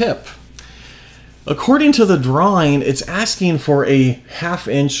another tip. According to the drawing, it's asking for a 1/2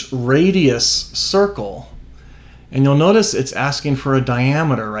 inch radius circle. And you'll notice it's asking for a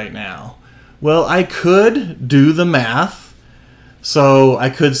diameter right now. Well, I could do the math. So I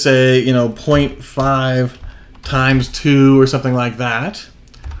could say, 0.5 times 2 or something like that.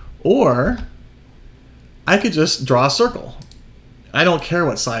 Or I could just draw a circle. I don't care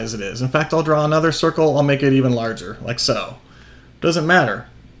what size it is. In fact, I'll draw another circle. I'll make it even larger, like so. Doesn't matter.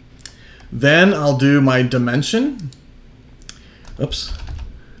 Then I'll do my dimension. Oops.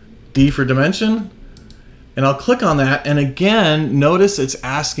 D for dimension. And I'll click on that, and again, notice it's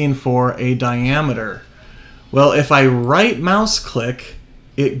asking for a diameter. Well, if I right mouse click,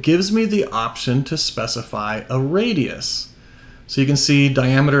 it gives me the option to specify a radius. So you can see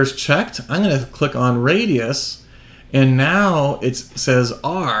diameter is checked. I'm going to click on radius, and now it says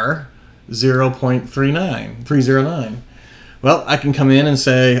R 0.309. Well, I can come in and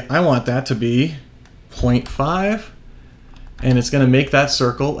say, I want that to be 0.5, and it's going to make that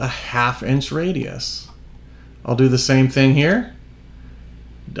circle a 1/2 inch radius. I'll do the same thing here.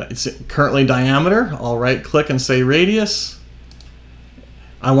 It's currently diameter. I'll right click and say radius.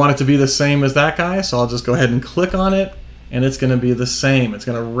 I want it to be the same as that guy, so I'll just go ahead and click on it, and it's going to be the same. It's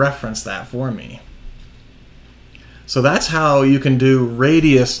going to reference that for me. So that's how you can do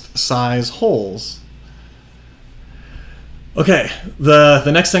radius size holes. Okay,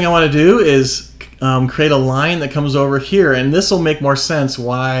 the next thing I want to do is create a line that comes over here, and this will make more sense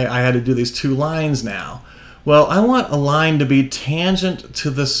why I had to do these 2 lines now. Well, I want a line to be tangent to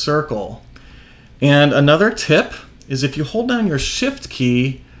the circle. And another tip is if you hold down your Shift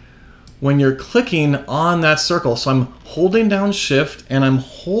key when you're clicking on that circle. So I'm holding down Shift and I'm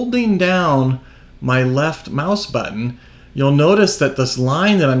holding down my left mouse button. You'll notice that this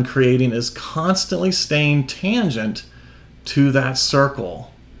line that I'm creating is constantly staying tangent to that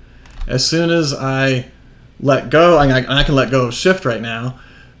circle. As soon as I let go, I can let go of Shift right now,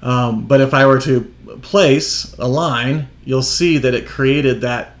 but if I were to place a line, you'll see that it created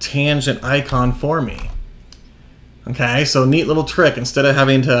that tangent icon for me. Okay, so neat little trick. Instead of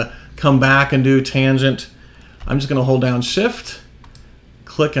having to come back and do tangent, I'm just going to hold down Shift,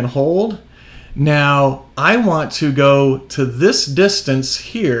 click and hold. Now I want to go to this distance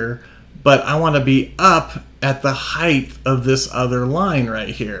here, but I want to be up at the height of this other line right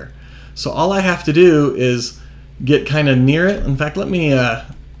here. So all I have to do is get kind of near it. In fact, let me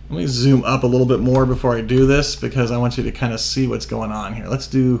zoom up a little bit more before I do this, because I want you to kind of see what's going on here. Let's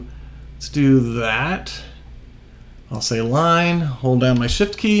do that. I'll say line, hold down my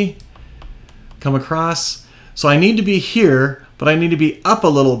Shift key, come across. So I need to be here, but I need to be up a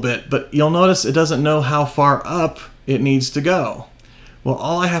little bit, but you'll notice it doesn't know how far up it needs to go. Well,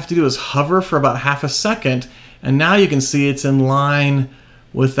 all I have to do is hover for about 1/2 second, and now you can see it's in line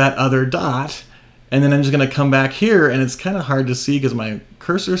with that other dot. And then I'm just going to come back here, and it's kind of hard to see because my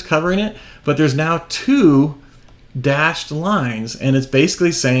cursor's covering it, but there's now 2 dashed lines, and it's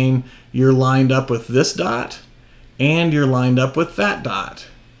basically saying you're lined up with this dot and you're lined up with that dot.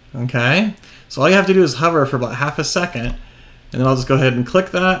 Okay? So all you have to do is hover for about 1/2 second, and then I'll just go ahead and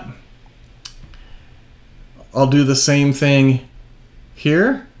click that. I'll do the same thing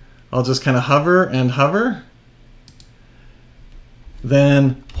here. I'll just kind of hover and hover.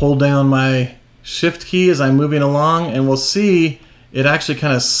 Then hold down my Shift key as I'm moving along, and we'll see it actually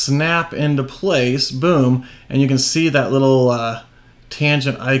kind of snap into place, boom, and you can see that little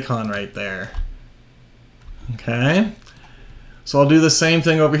tangent icon right there. Okay, so I'll do the same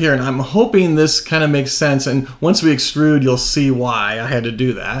thing over here, and I'm hoping this kind of makes sense, and once we extrude you'll see why I had to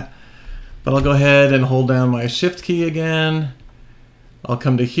do that. But I'll go ahead and hold down my Shift key again. I'll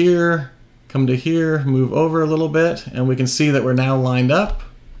come to here, move over a little bit, and we can see that we're now lined up.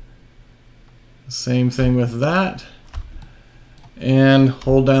 Same thing with that. And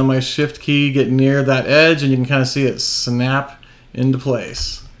hold down my Shift key, get near that edge, and you can kind of see it snap into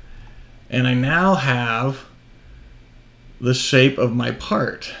place. And I now have the shape of my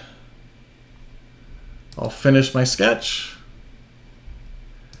part. I'll finish my sketch.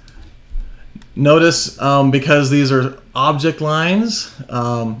 Notice because these are object lines,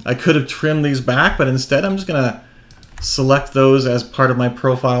 I could have trimmed these back, but instead I'm just going to select those as part of my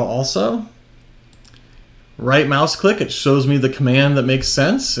profile also. Right mouse click, it shows me the command that makes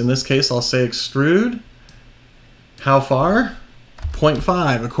sense. In this case, I'll say extrude. How far?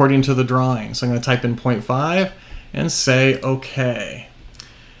 0.5 according to the drawing. So I'm going to type in 0.5 and say OK.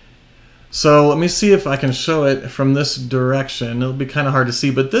 So let me see if I can show it from this direction. It'll be kind of hard to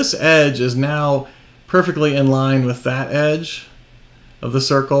see, but this edge is now perfectly in line with that edge of the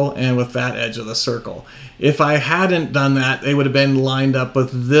circle and with that edge of the circle. If I hadn't done that, they would have been lined up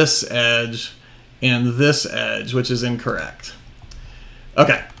with this edge and this edge, which is incorrect.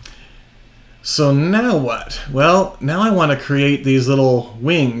 Okay, so now what? Well, now I want to create these little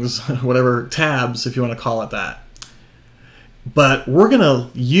wings, whatever, tabs if you want to call it that. But we're going to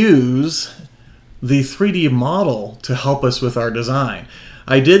use the 3D model to help us with our design.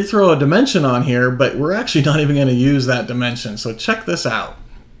 I did throw a dimension on here, but we're actually not even going to use that dimension. So check this out.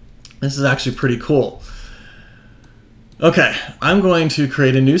 This is actually pretty cool. Okay, I'm going to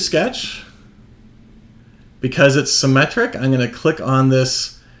create a new sketch. Because it's symmetric, I'm going to click on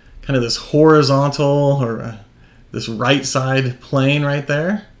this kind of this horizontal or this right side plane right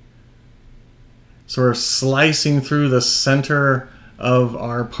there. So we're slicing through the center of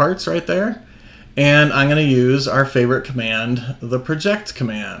our parts right there. And I'm going to use our favorite command, the project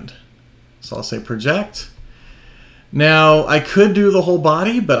command. So I'll say project. Now I could do the whole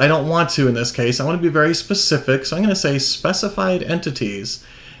body, but I don't want to in this case. I want to be very specific. So I'm going to say specified entities.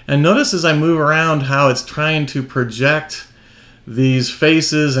 And notice as I move around how it's trying to project these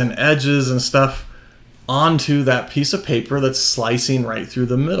faces and edges and stuff onto that piece of paper that's slicing right through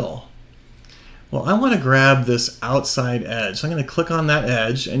the middle. Well, I want to grab this outside edge. So I'm going to click on that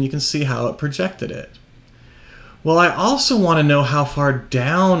edge and you can see how it projected it. Well, I also want to know how far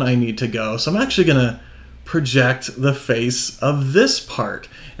down I need to go. So I'm actually going to project the face of this part.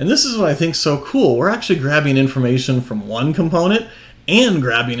 And this is what I think is so cool. We're actually grabbing information from one component and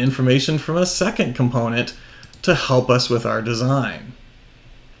grabbing information from a second component to help us with our design.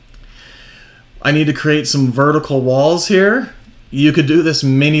 I need to create some vertical walls here. You could do this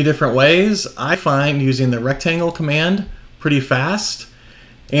many different ways. I find using the rectangle command pretty fast.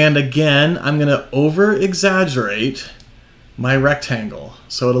 And again, I'm going to over exaggerate my rectangle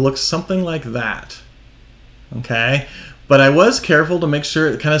so it'll look something like that. Okay, but I was careful to make sure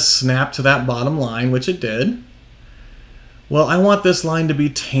it kind of snapped to that bottom line, which it did. Well, I want this line to be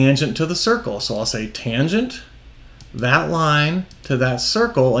tangent to the circle. So I'll say tangent, that line to that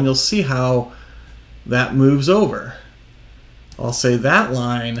circle, and you'll see how that moves over. I'll say that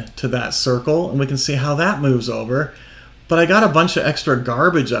line to that circle, and we can see how that moves over. But I got a bunch of extra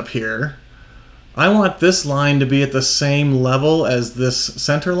garbage up here. I want this line to be at the same level as this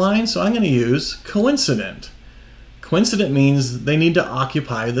center line, so I'm going to use coincident. Coincident means they need to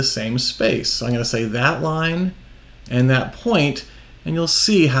occupy the same space. So I'm going to say that line and that point, and you'll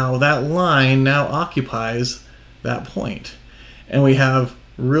see how that line now occupies that point. And we have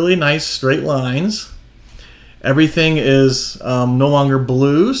really nice straight lines. Everything is no longer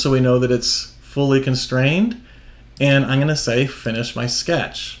blue, so we know that it's fully constrained. And I'm going to say finish my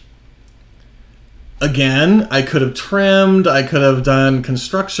sketch. Again, I could have trimmed, I could have done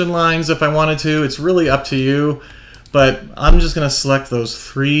construction lines if I wanted to. It's really up to you, but I'm just going to select those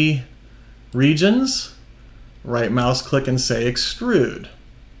three regions. Right mouse click and say extrude.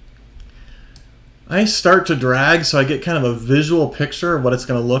 I start to drag so I get kind of a visual picture of what it's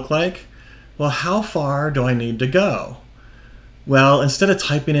going to look like. Well, how far do I need to go? Well, instead of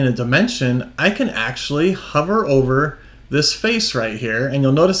typing in a dimension, I can actually hover over this face right here, and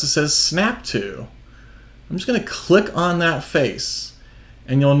you'll notice it says snap to. I'm just going to click on that face,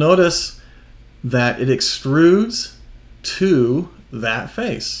 and you'll notice that it extrudes to that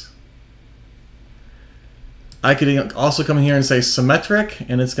face. I could also come here and say symmetric,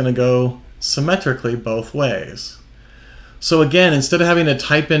 and it's going to go symmetrically both ways. So again, instead of having to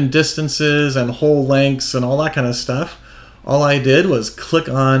type in distances and whole lengths and all that kind of stuff, all I did was click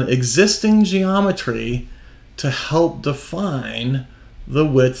on existing geometry to help define the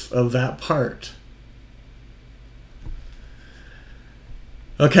width of that part.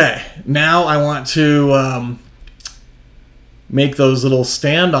 Okay, now I want to make those little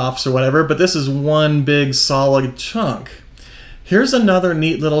standoffs or whatever, but this is one big solid chunk. Here's another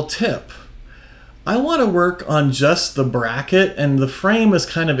neat little tip. I want to work on just the bracket, and the frame is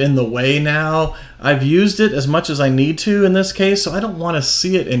kind of in the way now. I've used it as much as I need to in this case, so I don't want to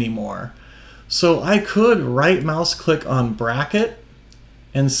see it anymore. So I could right mouse click on bracket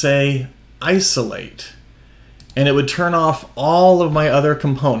and say isolate, and it would turn off all of my other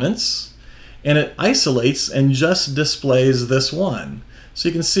components. And it isolates and just displays this one. So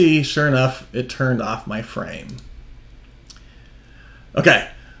you can see, sure enough, it turned off my frame.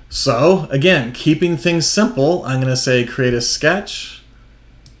 Okay, so again, keeping things simple, I'm going to say create a sketch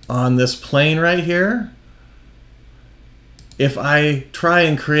on this plane right here. If I try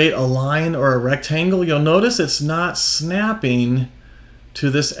and create a line or a rectangle, you'll notice it's not snapping to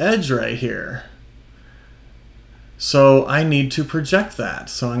this edge right here. So I need to project that.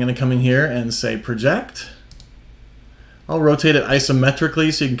 So I'm going to come in here and say project. I'll rotate it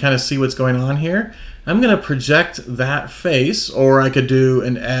isometrically so you can kind of see what's going on here. I'm going to project that face, or I could do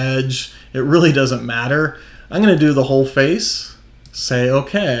an edge. It really doesn't matter. I'm going to do the whole face. Say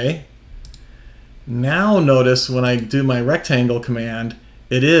OK. Now notice when I do my rectangle command,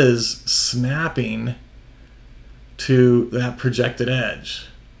 it is snapping to that projected edge.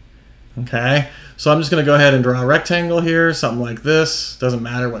 Okay, so I'm just going to go ahead and draw a rectangle here, something like this. Doesn't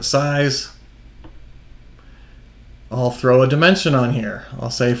matter what size. I'll throw a dimension on here. I'll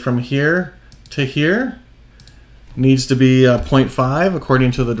say from here to here. needs to be 0.5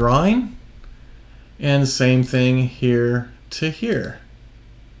 according to the drawing. And same thing here to here.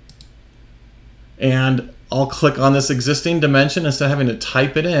 And I'll click on this existing dimension. Instead of having to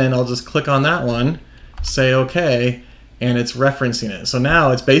type it in, I'll just click on that one, say OK, and it's referencing it. So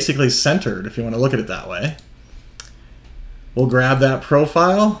now it's basically centered, if you want to look at it that way. We'll grab that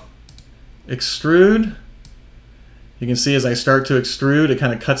profile, extrude. You can see as I start to extrude, it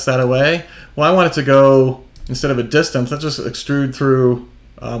kind of cuts that away. Well, I want it to go, instead of a distance, let's just extrude through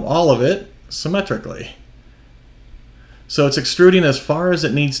all of it symmetrically. So it's extruding as far as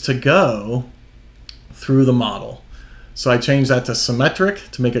it needs to go through the model. So I changed that to symmetric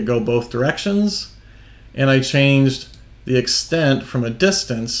to make it go both directions, and I changed the extent from a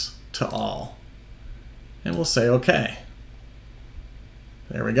distance to all. And we'll say OK.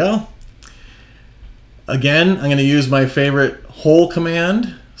 There we go. Again, I'm going to use my favorite hole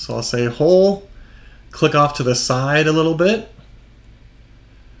command. So I'll say hole, click off to the side a little bit,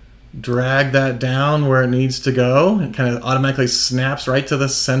 drag that down where it needs to go. It kind of automatically snaps right to the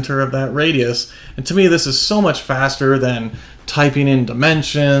center of that radius. And to me, this is so much faster than typing in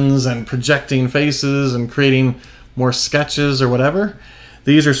dimensions and projecting faces and creating more sketches or whatever.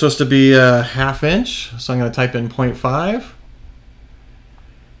 These are supposed to be a ½ inch, so I'm going to type in 0.5.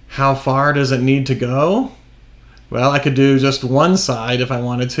 How far does it need to go? Well, I could do just one side if I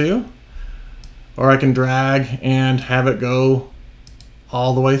wanted to, or I can drag and have it go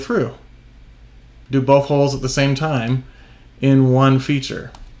all the way through. Do both holes at the same time in one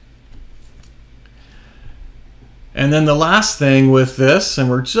feature. And then the last thing with this, and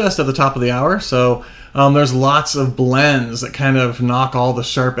we're just at the top of the hour, so there's lots of blends that kind of knock all the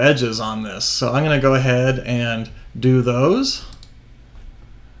sharp edges on this. So I'm going to go ahead and do those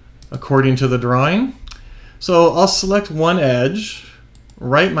according to the drawing. So I'll select one edge,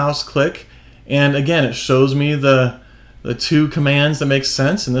 right mouse click, and again it shows me the two commands that make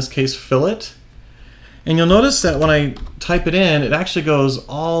sense, in this case fillet. And you'll notice that when I type it in, it actually goes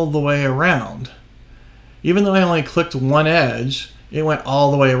all the way around. Even though I only clicked one edge, it went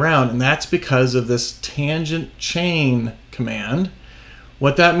all the way around, and that's because of this tangent chain command.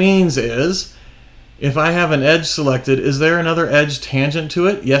 What that means is, if I have an edge selected, is there another edge tangent to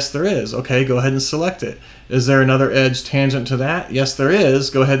it? Yes, there is. Okay, go ahead and select it. Is there another edge tangent to that? Yes, there is.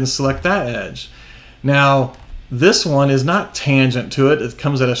 Go ahead and select that edge. Now, this one is not tangent to it. It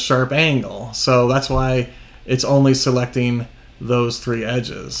comes at a sharp angle. So that's why it's only selecting those three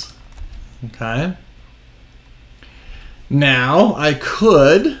edges. Okay. Now, I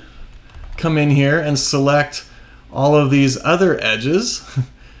could come in here and select all of these other edges,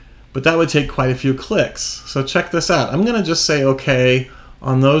 but that would take quite a few clicks. So check this out. I'm going to just say OK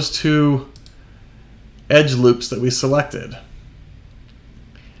on those two edge loops that we selected.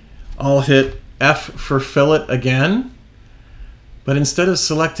 I'll hit F for fillet again, but instead of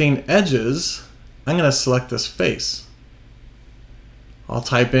selecting edges, I'm going to select this face. I'll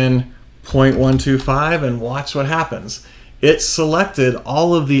type in 0.125 and watch what happens. It selected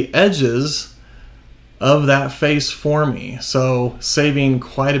all of the edges of that face for me, so saving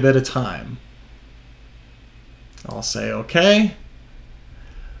quite a bit of time. I'll say OK.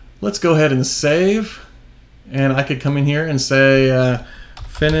 Let's go ahead and save, and I could come in here and say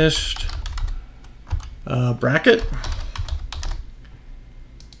finished bracket.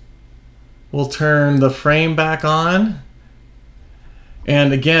 We'll turn the frame back on.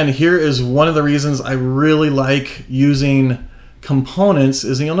 And again, here is one of the reasons I really like using components,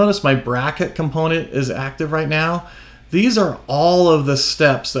 is you'll notice my bracket component is active right now. These are all of the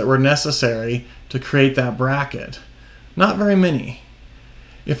steps that were necessary to create that bracket. Not very many.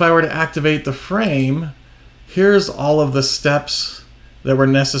 If I were to activate the frame, here's all of the steps that were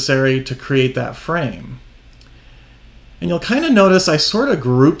necessary to create that frame. And you'll kind of notice I sort of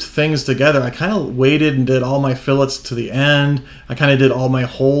grouped things together. I kind of waited and did all my fillets to the end. I kind of did all my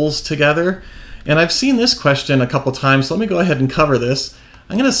holes together. And I've seen this question a couple times, so let me go ahead and cover this.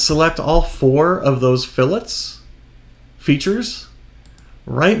 I'm going to select all 4 of those fillets, features,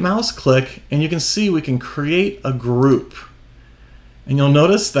 right mouse click, and you can see we can create a group. And you'll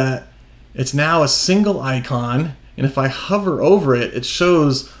notice that it's now a single icon, and if I hover over it, it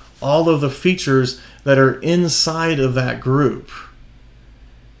shows all of the features that are inside of that group.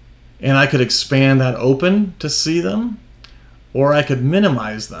 And I could expand that open to see them, or I could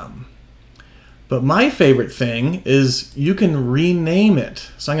minimize them. But my favorite thing is you can rename it.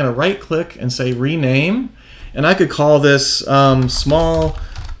 So I'm going to right click and say rename, and I could call this small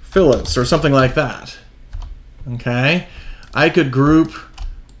fillets or something like that. Okay, I could group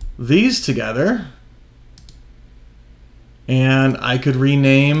these together, and I could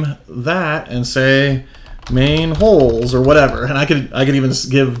rename that and say main holes or whatever, and I could even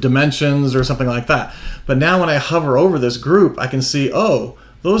give dimensions or something like that. But now when I hover over this group, I can see, oh,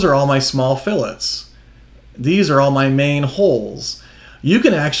 those are all my small fillets. These are all my main holes. You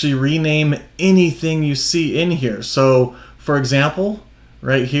can actually rename anything you see in here. So for example,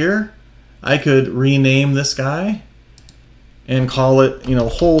 right here, I could rename this guy and call it,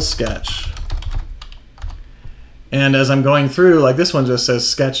 hole sketch. And as I'm going through, like this one just says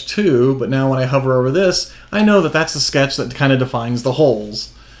sketch 2, but now when I hover over this, I know that that's the sketch that kind of defines the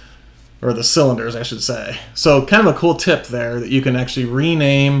holes, or the cylinders, I should say. So kind of a cool tip there that you can actually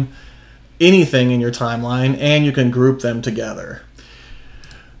rename anything in your timeline and you can group them together.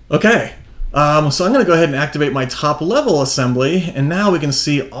 Okay, so I'm going to go ahead and activate my top level assembly, and now we can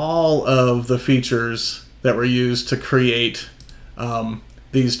see all of the features that were used to create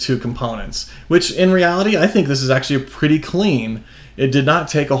these two components, which in reality, I think this is actually pretty clean. It did not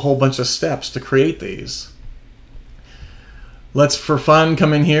take a whole bunch of steps to create these. Let's, for fun,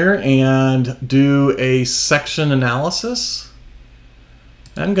 come in here and do a section analysis.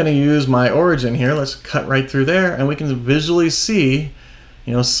 I'm going to use my origin here. Let's cut right through there, and we can visually see,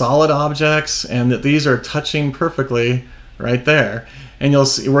 solid objects, and that these are touching perfectly right there. And you'll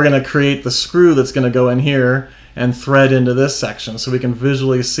see we're going to create the screw that's going to go in here and thread into this section, so we can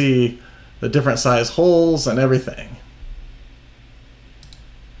visually see the different size holes and everything.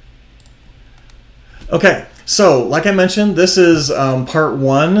 Okay, so like I mentioned, this is part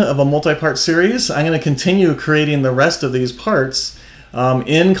 1 of a multi-part series. I'm going to continue creating the rest of these parts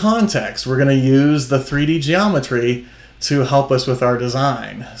in context. We're going to use the 3D geometry to help us with our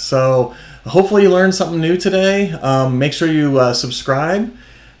design. So hopefully you learned something new today. Make sure you subscribe.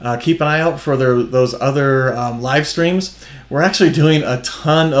 Keep an eye out for those other live streams. We're actually doing a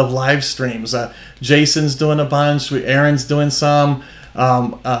ton of live streams. Jason's doing a bunch. Aaron's doing some.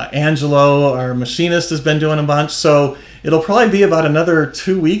 Angelo, our machinist, has been doing a bunch. So it'll probably be about another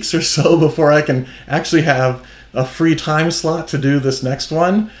 2 weeks or so before I can actually have a free time slot to do this next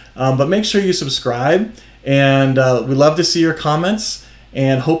one. But make sure you subscribe. And we'd love to see your comments,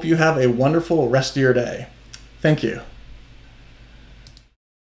 and hope you have a wonderful rest of your day. Thank you.